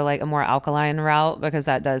and go a more alkaline route, because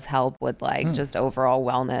that does help with just overall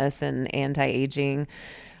wellness and anti-aging.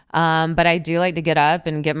 But I do like to get up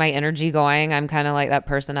and get my energy going. I'm kind of like that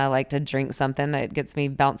person. I like to drink something that gets me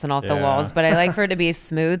bouncing off the walls, but I like for it to be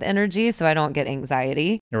smooth energy so I don't get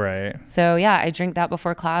anxiety. Right. So yeah, I drink that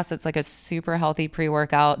before class. It's a super healthy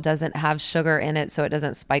pre-workout, doesn't have sugar in it, so it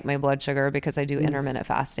doesn't spike my blood sugar, because I do intermittent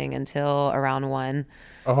fasting until around 1.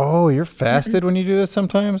 Oh, you're fasted when you do this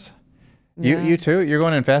sometimes? Yeah. You too? You're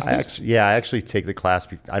going in fasted? I actually take the class.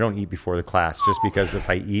 I don't eat before the class, just because if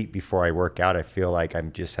I eat before I work out, I feel like I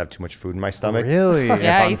just have too much food in my stomach. Really?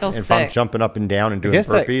 Yeah, you feel if sick. I'm jumping up and down and doing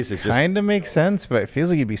burpees, it just kind of makes sense, but it feels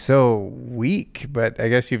like you'd be so weak. But I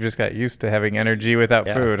guess you've just got used to having energy without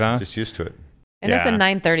food, huh? Just used to it. And it's a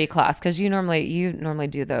 9:30 class, because you normally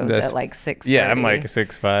do those at 6:30. Yeah, I'm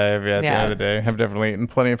 6'5". Yeah, at the end of the day, I've definitely eaten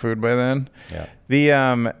plenty of food by then. Yeah.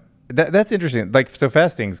 The That's interesting. So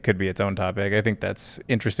fasting could be its own topic. I think that's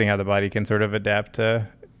interesting how the body can sort of adapt to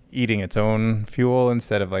eating its own fuel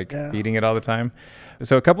instead of feeding it all the time.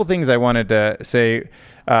 So a couple things I wanted to say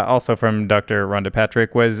also from Dr. Rhonda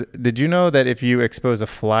Patrick was, did you know that if you expose a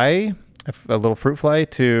fly, a little fruit fly,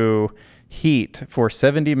 to heat for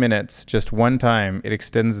 70 minutes just one time, it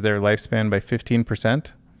extends their lifespan by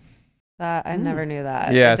 15%? I never knew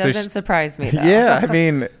that. Yeah, it doesn't surprise me though. Yeah, I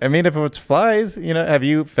mean, if it's flies, have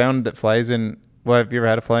you found that flies have you ever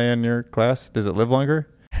had a fly in your class? Does it live longer?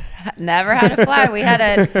 Never had a fly. We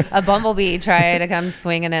had a bumblebee try to come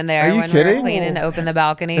swinging in there when we were cleaning to open the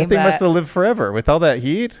balcony. That thing must have lived forever with all that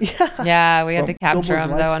heat. Yeah, we had to capture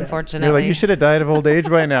them though, unfortunately. You're like, you should have died of old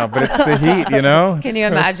age by now, but it's the heat, Can you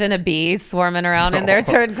imagine a bee swarming around in their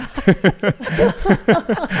turd glass?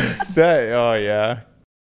 Oh, yeah.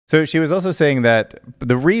 So she was also saying that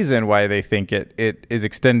the reason why they think it is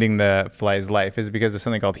extending the fly's life is because of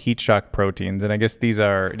something called heat shock proteins. And I guess these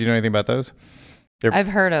are, do you know anything about those? I've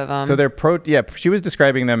heard of them. So they're she was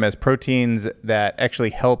describing them as proteins that actually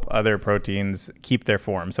help other proteins keep their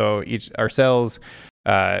form. So our cells,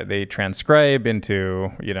 they transcribe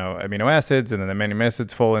into, amino acids, and then the amino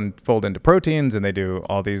acids fold into proteins, and they do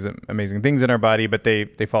all these amazing things in our body, but they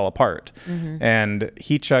fall apart. And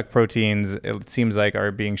heat shock proteins, it seems like,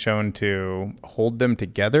 are being shown to hold them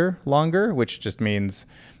together longer, which just means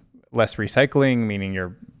less recycling, meaning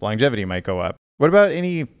your longevity might go up. What about I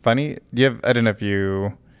don't know if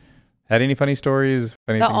you had any funny stories?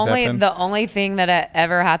 The only thing that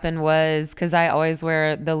ever happened was, because I always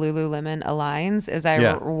wear the Lululemon Aligns, is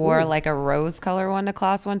I wore like a rose color one to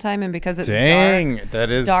class one time, and because it's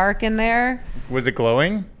dark in there. Was it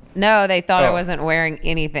glowing? No, they thought I wasn't wearing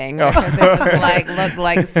anything because it was looked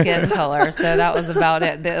like skin color. So that was about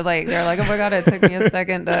it. They're like, oh my God, it took me a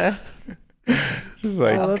second to. Just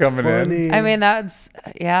coming funny. in. I mean,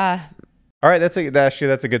 yeah. All right, that's a good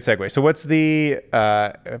segue. So what's the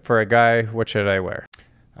for a guy? What should I wear?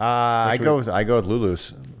 I go with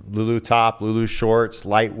Lulu's. Lulu top, Lulu shorts,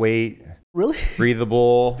 lightweight, really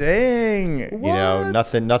breathable. Dang,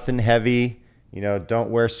 nothing heavy. Don't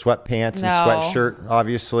wear sweatpants and sweatshirt.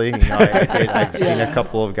 Obviously, I've seen a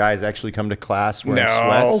couple of guys actually come to class wearing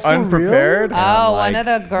sweats, unprepared. One of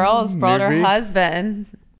the girls brought her husband.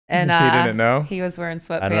 And he didn't know? He was wearing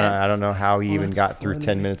sweatpants. I don't know how he even got through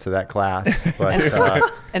 10 minutes of that class. But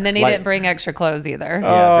and then he didn't bring extra clothes either.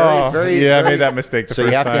 I made that mistake the first time.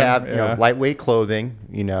 So you have to have lightweight clothing.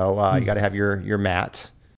 You got to have your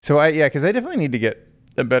mat. So because I definitely need to get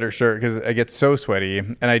a better shirt because I get so sweaty.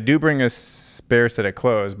 And I do bring a spare set of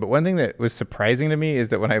clothes. But one thing that was surprising to me is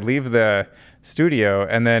that when I leave the studio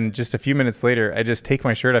and then just a few minutes later, I just take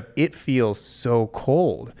my shirt off, it feels so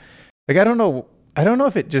cold. Like, I don't know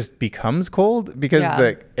if it just becomes cold because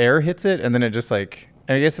the air hits it, and then it just and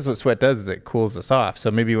I guess that's what sweat does, is it cools us off.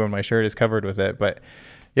 So maybe when my shirt is covered with it, but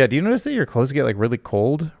yeah, do you notice that your clothes get really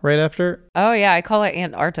cold right after? Oh yeah, I call it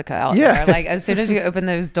Antarctica out there. As soon as you open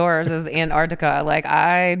those doors, is Antarctica.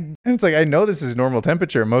 And it's I know this is normal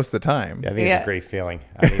temperature most of the time. Yeah, I think it's a great feeling.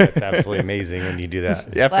 I think it's absolutely amazing when you do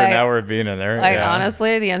that. After an hour of being in there.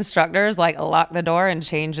 Honestly, the instructors lock the door and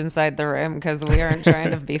change inside the room because we aren't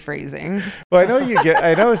trying to be freezing. Well,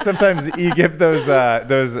 I know sometimes you give those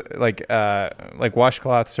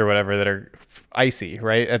washcloths or whatever that are icy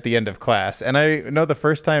right at the end of class, and I know the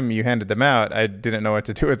first time you handed them out, I didn't know what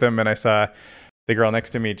to do with them, and I saw the girl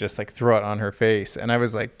next to me just throw it on her face, and I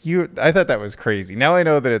was I thought that was crazy. Now I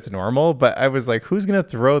know that it's normal, but I was who's gonna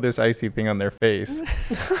throw this icy thing on their face?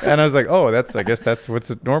 And I was I guess that's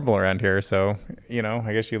what's normal around here. So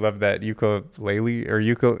I guess you love that ukulele or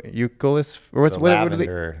eucalyptus or what's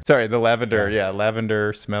lavender. The lavender,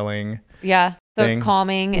 lavender smelling. Yeah. So it's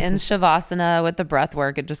calming in Shavasana with the breath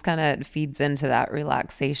work. It just kind of feeds into that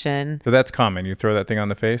relaxation. So that's common. You throw that thing on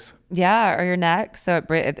the face? Yeah, or your neck. So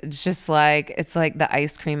it's just it's like the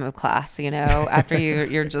ice cream of class, after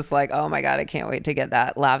you're just oh my God, I can't wait to get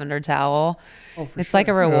that lavender towel. Oh, it's sure. Like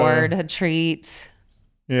a reward, a treat.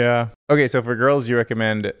 Yeah. Okay, so for girls, you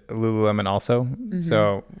recommend Lululemon also? Mm-hmm.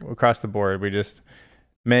 So across the board, we just,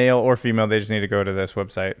 male or female, they just need to go to this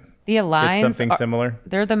website. The Aligns, something similar.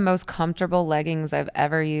 They're the most comfortable leggings I've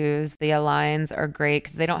ever used. The Aligns are great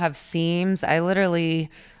because they don't have seams. I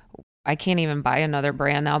can't even buy another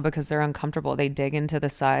brand now because they're uncomfortable. They dig into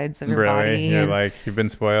the sides of your body. You're you've been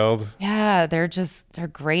spoiled. Yeah, they're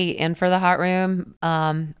great. And for the hot room,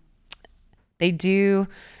 they do,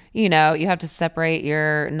 you have to separate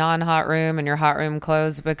your non-hot room and your hot room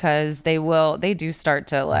clothes because they do start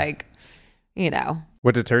to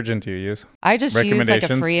What detergent do you use? I just use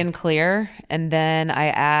a free and clear, and then I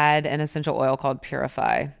add an essential oil called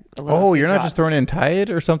Purify. Oh, you're not just throwing in Tide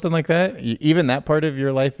or something like that? Even that part of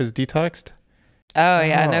your life is detoxed? Oh,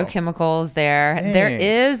 yeah. No chemicals there. Dang. There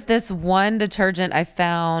is this one detergent I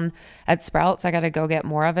found at Sprouts. I got to go get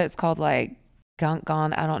more of it. It's called Gunk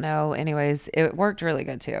Gone. I don't know. Anyways, it worked really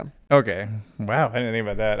good too. Okay. Wow. I didn't think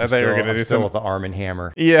about that. I thought you were going to do something with the Arm &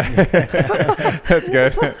 Hammer. Yeah. That's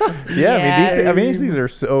good. Yeah. I mean, these things are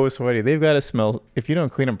so sweaty. They've got to smell if you don't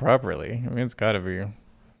clean them properly. I mean, it's got to be.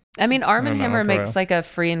 I mean, Arm & Hammer makes a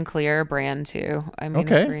free and clear brand too. A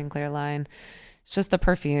free and clear line. It's just the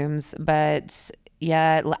perfumes. But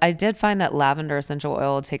yeah, I did find that lavender essential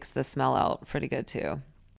oil takes the smell out pretty good too.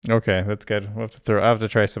 Okay, that's good. I'll have to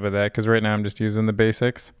try some of that because right now I'm just using the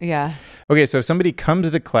basics. Yeah. Okay, so if somebody comes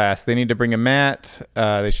to class, they need to bring a mat.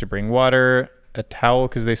 They should bring water, a towel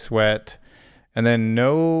because they sweat, And then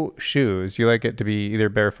no shoes. You like it to be either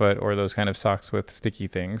barefoot or those kind of socks with sticky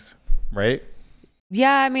things, right?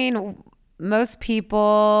 Yeah, I mean, most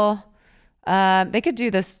people, they could do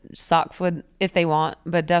this socks with if they want,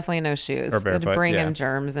 but definitely no shoes. Or barefoot, It'd bring yeah. in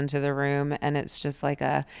germs into the room, and it's just like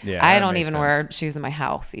Yeah, I that don't makes even sense. wear shoes in my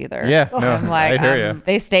house either. Yeah, no, I'm like, I hear you.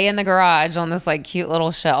 they stay in the garage on this like cute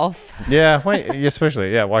little shelf. Yeah,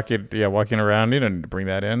 especially walking around. You don't need to bring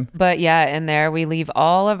that in. But yeah, in there we leave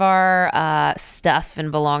all of our stuff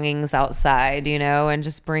and belongings outside, and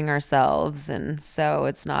just bring ourselves, and so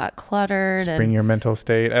it's not cluttered. Just and bring your mental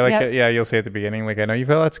state. I like Yep. it. Yeah, you'll say at the beginning, like, I know you've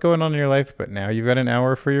got lots going on in your life, but now you've got an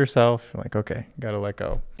hour for yourself. You're like, okay, got to let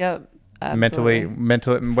go. Yep. Absolutely.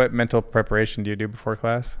 What mental preparation do you do before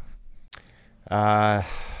class? Turn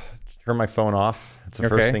my phone off. It's the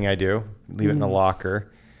first thing I do. Leave it in the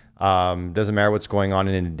locker. Doesn't matter what's going on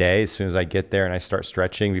in the day. As soon as I get there and I start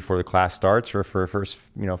stretching before the class starts for the first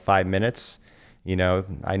 5 minutes,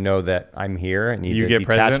 I know that I'm here. I need to detach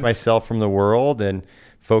present? myself from the world and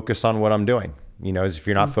focus on what I'm doing. If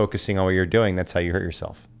you're not focusing on what you're doing, that's how you hurt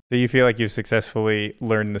yourself. Do you feel like you've successfully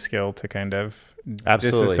learned the skill to kind of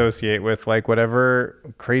Absolutely. disassociate with like whatever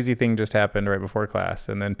crazy thing just happened right before class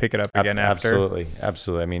and then pick it up again after?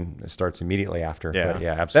 Absolutely. I mean, it starts immediately after. Yeah. But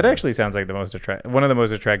yeah, absolutely. That actually sounds like one of the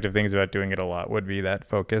most attractive things about doing it a lot would be that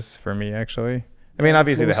focus for me, actually. I mean,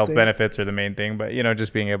 obviously the flow health state. benefits are the main thing, but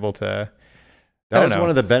just being able to. That was one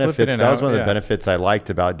of the benefits. That was one of the benefits I liked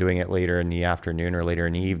about doing it later in the afternoon or later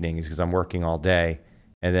in the evening, is because I'm working all day,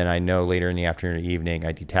 and then I know later in the afternoon or evening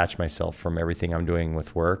I detach myself from everything I'm doing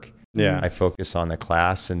with work. Yeah. I focus on the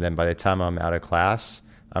class, and then by the time I'm out of class,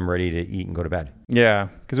 I'm ready to eat and go to bed. Yeah,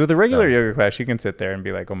 because with a regular yoga class, you can sit there and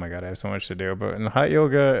be like, "Oh my god, I have so much to do." But in hot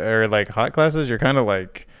yoga or like hot classes, you're kind of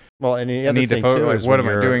like, Well, and the "I other need to thing focus. too Like, is what when am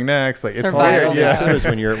I you're- doing next?" Like, it's Survival. weird. The other Yeah. thing too is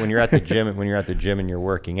when you're at the gym and you're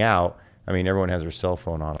working out. I mean, everyone has their cell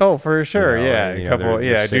phone on. Oh, for sure. You know, yeah, and, a you know, couple. they're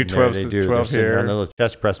Yeah, do sitting there, 12, they're 12 sitting there on the here. little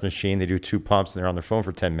chest press machine. They do 2 pumps, and they're on their phone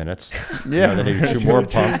for 10 minutes. Yeah. Then they do 2 more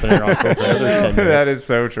pumps, and they're on their phone for another 10 minutes. That is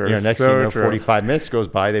so true. Next so thing you know, true. 45 minutes goes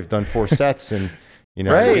by. They've done 4 sets, and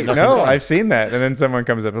Right. nothing's No, done. I've seen that. And then someone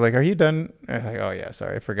comes up and like, "Are you done?" I'm like, "Oh yeah,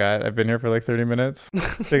 sorry, I forgot. I've been here for like 30 minutes.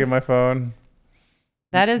 Taking my phone."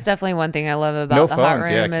 That is definitely one thing I love about No the hot phones.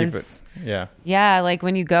 Yeah, room keep is it. Yeah. yeah, like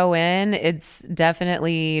when you go in, it's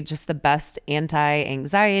definitely just the best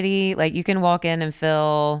anti-anxiety. Like you can walk in and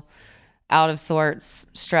feel out of sorts,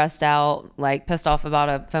 stressed out, like pissed off about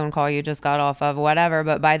a phone call you just got off of, whatever.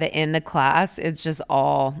 But by the end of class, it's just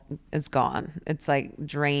it's gone. It's like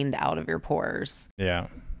drained out of your pores. Yeah.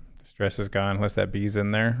 Stress is gone unless that bee's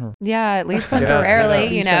in there. Yeah, at least Get out, temporarily,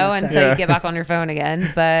 get out. until Yeah. you get back on your phone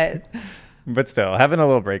again. But But still, having a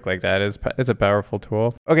little break like that it's a powerful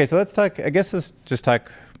tool. Okay, so let's talk. I guess let's just talk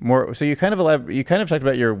more. So you kind of talked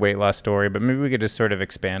about your weight loss story, but maybe we could just sort of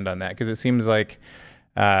expand on that, because it seems like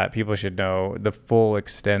people should know the full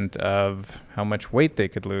extent of how much weight they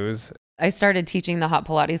could lose. I started teaching the hot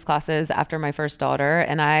Pilates classes after my first daughter,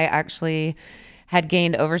 and I actually had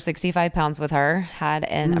gained over 65 pounds with her, had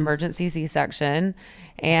an emergency C-section.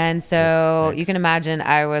 And so Nice. you can imagine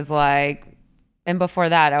I was like, and before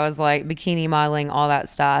that, I was like bikini modeling, all that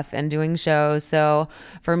stuff, and doing shows. So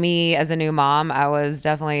for me as a new mom, I was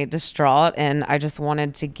definitely distraught, and I just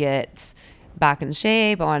wanted to get back in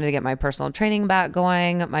shape. I wanted to get my personal training back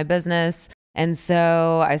going, my business. And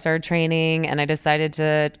so I started training, and I decided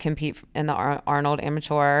to compete in the Arnold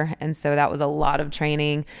Amateur. And so that was a lot of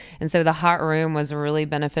training. And so the hot room was really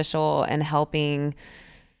beneficial in helping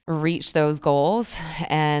reach those goals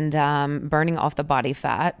and burning off the body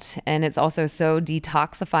fat. And it's also so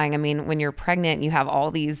detoxifying. I mean, when you're pregnant, you have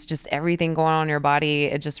all these, just everything going on in your body.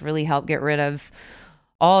 It just really helped get rid of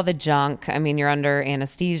all the junk. I mean, you're under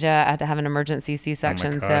anesthesia. I had to have an emergency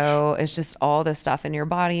C-section. gosh. So it's just all the stuff in your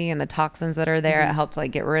body and the toxins that are there. It helps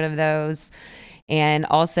like get rid of those. And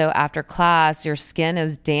also after class, your skin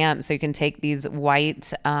is damp. So you can take these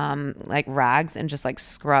white like rags and just like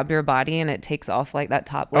scrub your body, and it takes off like that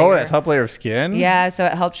top layer. Oh, that top layer of skin? Yeah. So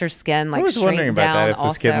it helps your skin like I was shrink wondering about down that, if the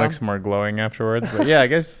skin also. looks more glowing afterwards. But yeah, I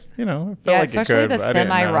guess, it felt Yeah, like especially it could. the but I didn't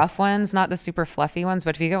know. semi-rough ones, not the super fluffy ones.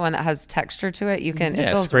 But if you get one that has texture to it, you can. It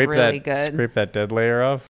feels scrape really that, good. Scrape that dead layer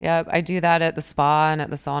off. Yeah, I do that at the spa and at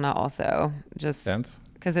the sauna also. Just Sense.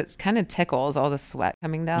 because it's kind of tickles all the sweat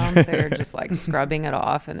coming down, so you're just like scrubbing it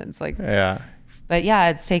off, and it's like. Yeah. But yeah,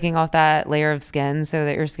 it's taking off that layer of skin so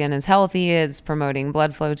that your skin is healthy. It's promoting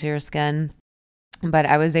blood flow to your skin. But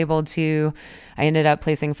I ended up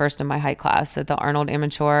placing first in my height class at the Arnold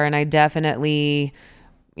Amateur, and I definitely,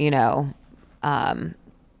 feel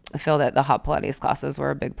that the hot Pilates classes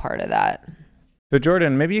were a big part of that. So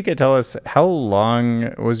Jordan, maybe you could tell us how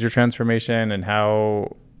long was your transformation and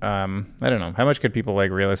how, I don't know, how much could people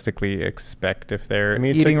like realistically expect if they're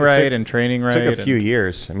eating right and training right? It took a few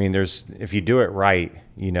years. I mean, if you do it right,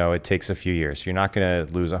 it takes a few years. You're not going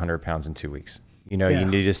to lose 100 pounds in 2 weeks. You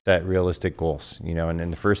need to set realistic goals, and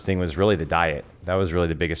then the first thing was really the diet. That was really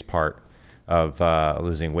the biggest part of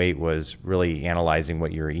losing weight, was really analyzing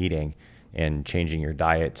what you were eating and changing your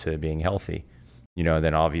diet to being healthy.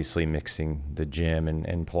 Then obviously mixing the gym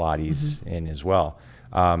and Pilates in as well.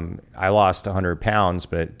 I lost 100 pounds,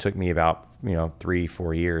 but it took me about,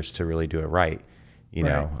 3-4 years to really do it right.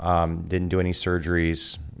 Didn't do any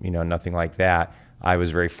surgeries, nothing like that. I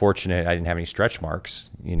was very fortunate. I didn't have any stretch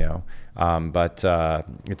marks, but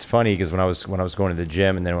it's funny because when I was going to the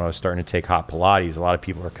gym and then when I was starting to take hot Pilates, a lot of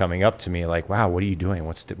people are coming up to me like, wow, what are you doing?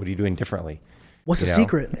 What are you doing differently? What's the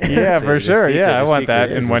secret? Yeah, for sure. Yeah, I want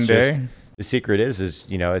that in one day. The secret is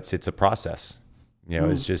it's a process.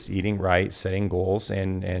 It's just eating right, setting goals,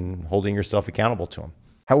 and holding yourself accountable to them.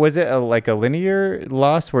 How was it? Like a linear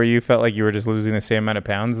loss where you felt like you were just losing the same amount of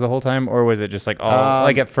pounds the whole time, or was it just like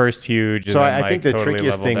like at first huge? So I think the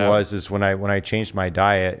trickiest thing was when I changed my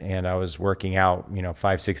diet and I was working out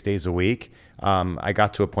 5-6 days a week. I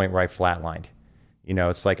got to a point where I flatlined.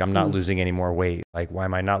 It's like I'm not losing any more weight. Like, why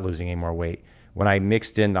am I not losing any more weight? When I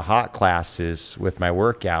mixed in the hot classes with my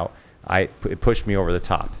workout, it pushed me over the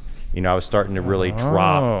top. I was starting to really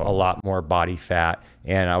drop a lot more body fat,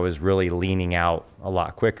 and I was really leaning out a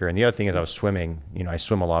lot quicker. And the other thing is I was swimming. I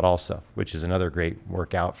swim a lot also, which is another great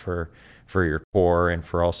workout for your core and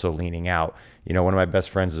for also leaning out. One of my best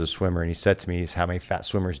friends is a swimmer, and he said to me, "How many fat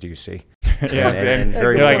swimmers do you see?" and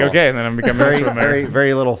very you're little. Like, okay, and then I'm becoming a swimmer.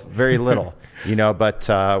 Very little. But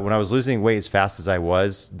when I was losing weight as fast as I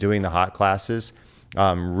was, doing the hot classes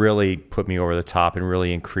really put me over the top and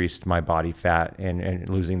really increased my body fat and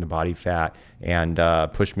losing the body fat and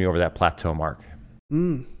pushed me over that plateau mark.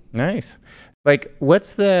 Nice. Like,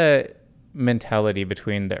 what's the mentality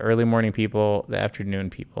between the early morning people, the afternoon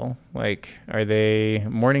people? Like, are they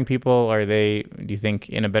morning people? Do you think,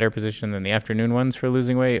 in a better position than the afternoon ones for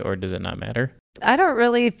losing weight, or does it not matter? I don't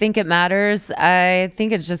really think it matters. I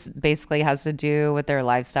think it just basically has to do with their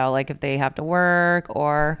lifestyle, like if they have to work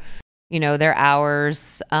or their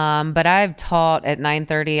hours. But I've taught at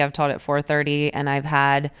 9:30, I've taught at 4:30, and I've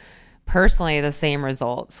had personally the same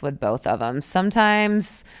results with both of them.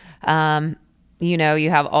 Sometimes, you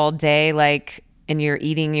have all day, like, and you're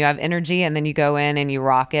eating, you have energy, and then you go in and you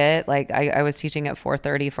rock it. Like I was teaching at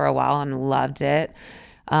 4:30 for a while and loved it.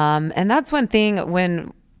 And that's one thing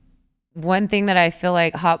that I feel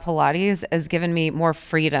like hot Pilates has given me more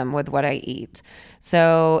freedom with what I eat.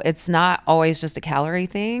 So it's not always just a calorie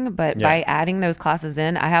thing, but by adding those classes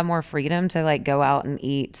in, I have more freedom to like go out and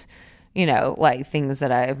eat, like things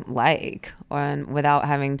that I like, without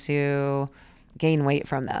having to gain weight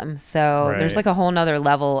from them. So there's like a whole nother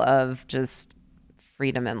level of just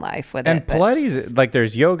freedom in life with it. And Pilates, like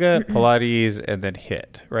there's yoga, Pilates, and then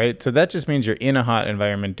HIIT, right? So that just means you're in a hot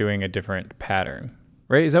environment doing a different pattern.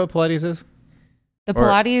 Right? Is that what Pilates is? The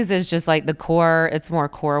Pilates is just like the core. It's more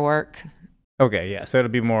core work. Okay, yeah. So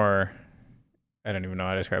it'll be more, I don't even know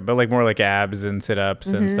how to describe it, but like more like abs and sit-ups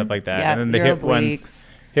and stuff like that. Yeah, and then the HIIT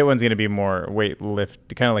one's going to be more weight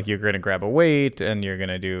lift, kind of like you're going to grab a weight and you're going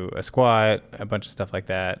to do a squat, a bunch of stuff like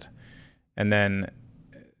that. And then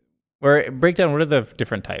break down, what are the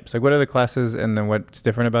different types? Like, what are the classes and then what's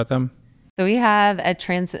different about them? So we have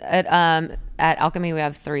at Alchemy, we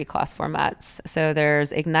have 3 class formats. So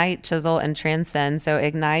there's Ignite, Chisel, and Transcend. So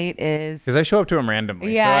Ignite is... Because I show up to them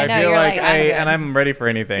randomly. Yeah, so I feel like I'm ready for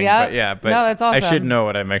anything. Yep. But no, that's awesome. I should know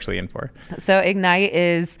what I'm actually in for. So Ignite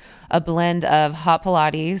is a blend of hot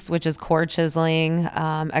Pilates, which is core chiseling,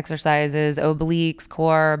 exercises, obliques,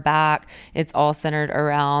 core, back. It's all centered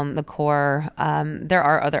around the core. There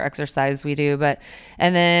are other exercises we do,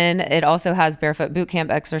 and then it also has barefoot boot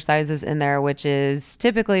camp exercises in there, which is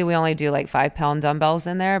typically we only do like 5-pound dumbbells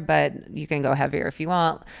in there, but you can go heavier if you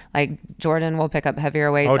want. Like Jordan will pick up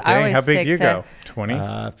heavier weights. Oh, dang. How big do you go?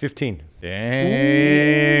 20? 15.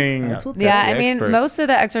 Dang. I mean, most of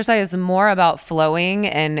the exercise is more about flowing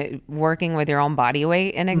and working with your own body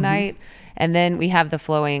weight in Ignite. And then we have the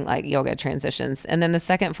flowing like yoga transitions. And then the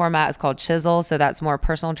second format is called Chisel. So that's more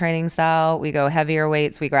personal training style. We go heavier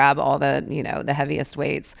weights. We grab all the, the heaviest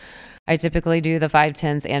weights. I typically do the 5,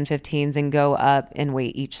 10s and 15s and go up in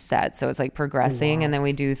weight each set. So it's like progressing and then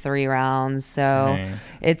we do 3 rounds. So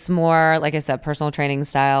it's more, like I said, personal training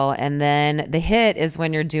style. And then the HIIT is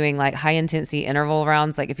when you're doing like high intensity interval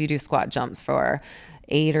rounds. Like if you do squat jumps for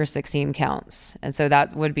 8 or 16 counts. And so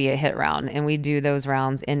that would be a HIIT round. And we do those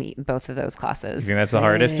rounds in both of those classes. You think that's the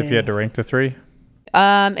hardest if you had to rank the 3?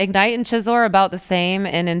 Ignite and Chisel are about the same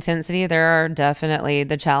in intensity. There are definitely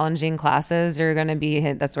the challenging classes. That's where you're going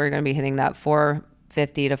to be hitting that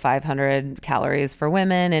 450 to 500 calories for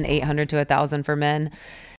women and 800 to 1,000 for men.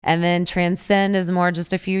 And then Transcend is more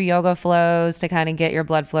just a few yoga flows to kind of get your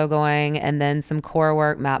blood flow going, and then some core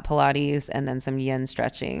work, mat Pilates, and then some yin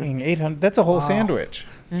stretching. 800. That's a whole sandwich.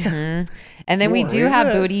 Mm-hmm. And then we do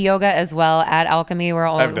have booty yoga as well at Alchemy. We're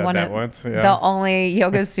I've done that once. Yeah. the only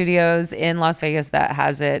yoga studios in Las Vegas that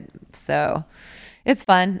has it. So it's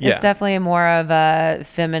fun. Yeah. It's definitely more of a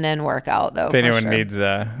feminine workout, though. If anyone needs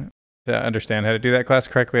to understand how to do that class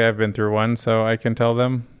correctly, I've been through one, so I can tell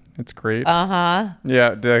them. It's great. Yeah,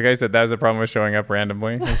 like I said, that was the problem with showing up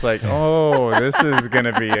randomly. It's like, oh, this is going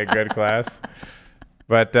to be a good class.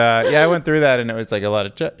 But I went through that, and it was like a lot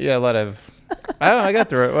of, I don't know, I got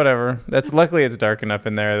through it, whatever. Luckily it's dark enough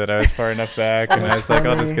in there that I was far enough back, and I was like,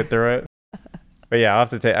 I'll just get through it. But yeah, I'm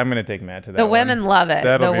going to take Matt to that. The women love it.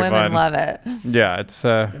 That'll the be women fun. love it. Yeah, it's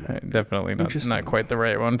definitely not quite the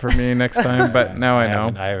right one for me next time, but now I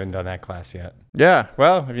know. I haven't done that class yet. Yeah,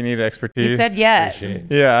 well, if you need expertise. You said yet. Appreciate it.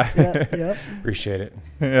 Yeah. Yep. Appreciate it.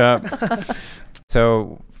 Yeah.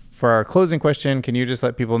 So for our closing question, can you just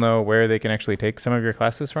let people know where they can actually take some of your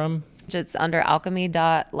classes from? It's under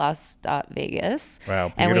alchemy.las.vegas.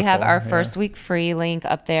 Wow. And we have beautiful. our first week free link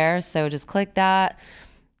up there. So just click that,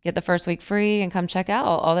 get the first week free, and come check out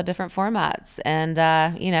all the different formats, and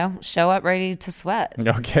show up ready to sweat.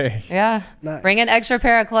 Okay. Yeah. Nice. Bring an extra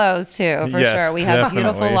pair of clothes too, for Yes, sure. We have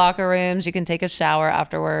beautiful definitely. locker rooms. You can take a shower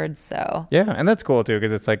afterwards. So Yeah, and that's cool too,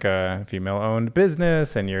 because it's like a female-owned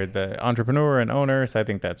business, and you're the entrepreneur and owner. So I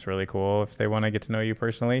think that's really cool if they want to get to know you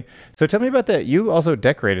personally. So tell me about that. You also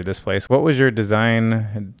decorated this place. What was your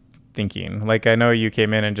design thinking? Like, I know you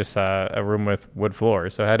came in and just saw a room with wood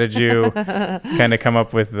floors. So how did you kind of come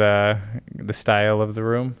up with the style of the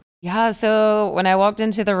room? yeah. So when I walked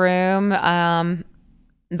into the room,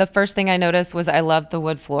 the first thing I noticed was I loved the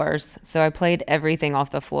wood floors. So I played everything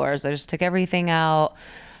off the floors. I just took everything out.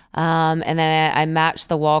 And then I matched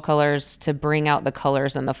the wall colors to bring out the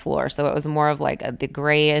colors in the floor. So it was more of like the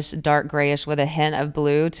grayish, dark grayish with a hint of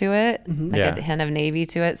blue to it, a hint of navy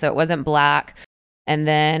to it. So it wasn't black. And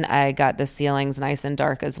then I got the ceilings nice and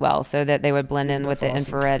dark as well, so that they would blend in with the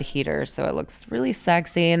infrared heater. So it looks really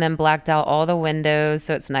sexy, and then blacked out all the windows,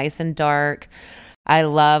 so it's nice and dark. I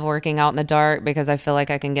love working out in the dark because I feel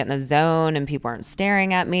like I can get in a zone and people aren't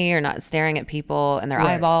staring at me or not staring at people and their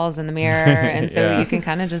eyeballs in the mirror. And so you can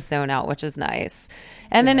kind of just zone out, which is nice.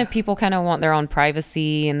 And then if people kind of want their own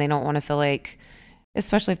privacy and they don't want to feel like,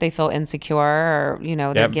 especially if they feel insecure or,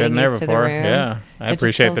 they're getting used to the room. Yeah, I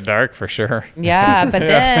appreciate the dark for sure. Yeah, but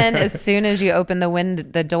then as soon as you open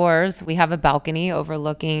the doors, we have a balcony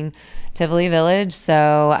overlooking Tivoli Village.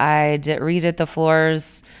 So I redid the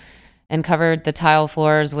floors and covered the tile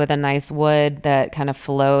floors with a nice wood that kind of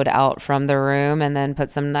flowed out from the room, and then put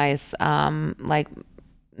some nice,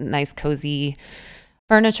 nice cozy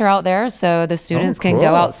furniture out there so the students can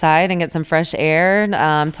go outside and get some fresh air,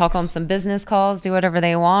 talk on some business calls, do whatever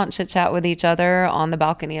they want, chit chat with each other on the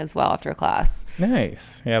balcony as well after class.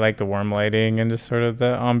 Nice. Yeah, I like the warm lighting and just sort of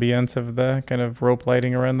the ambience of the kind of rope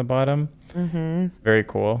lighting around the bottom. Mm-hmm. Very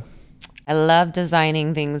cool. I love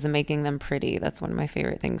designing things and making them pretty. That's one of my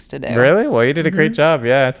favorite things to do. Really? Well, you did a great job.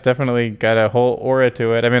 Yeah, it's definitely got a whole aura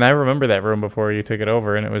to it. I mean, I remember that room before you took it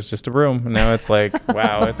over, and it was just a room. Now it's like,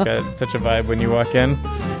 wow, it's got such a vibe when you walk in.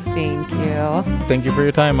 Thank you. Thank you for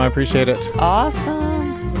your time. I appreciate it. Awesome.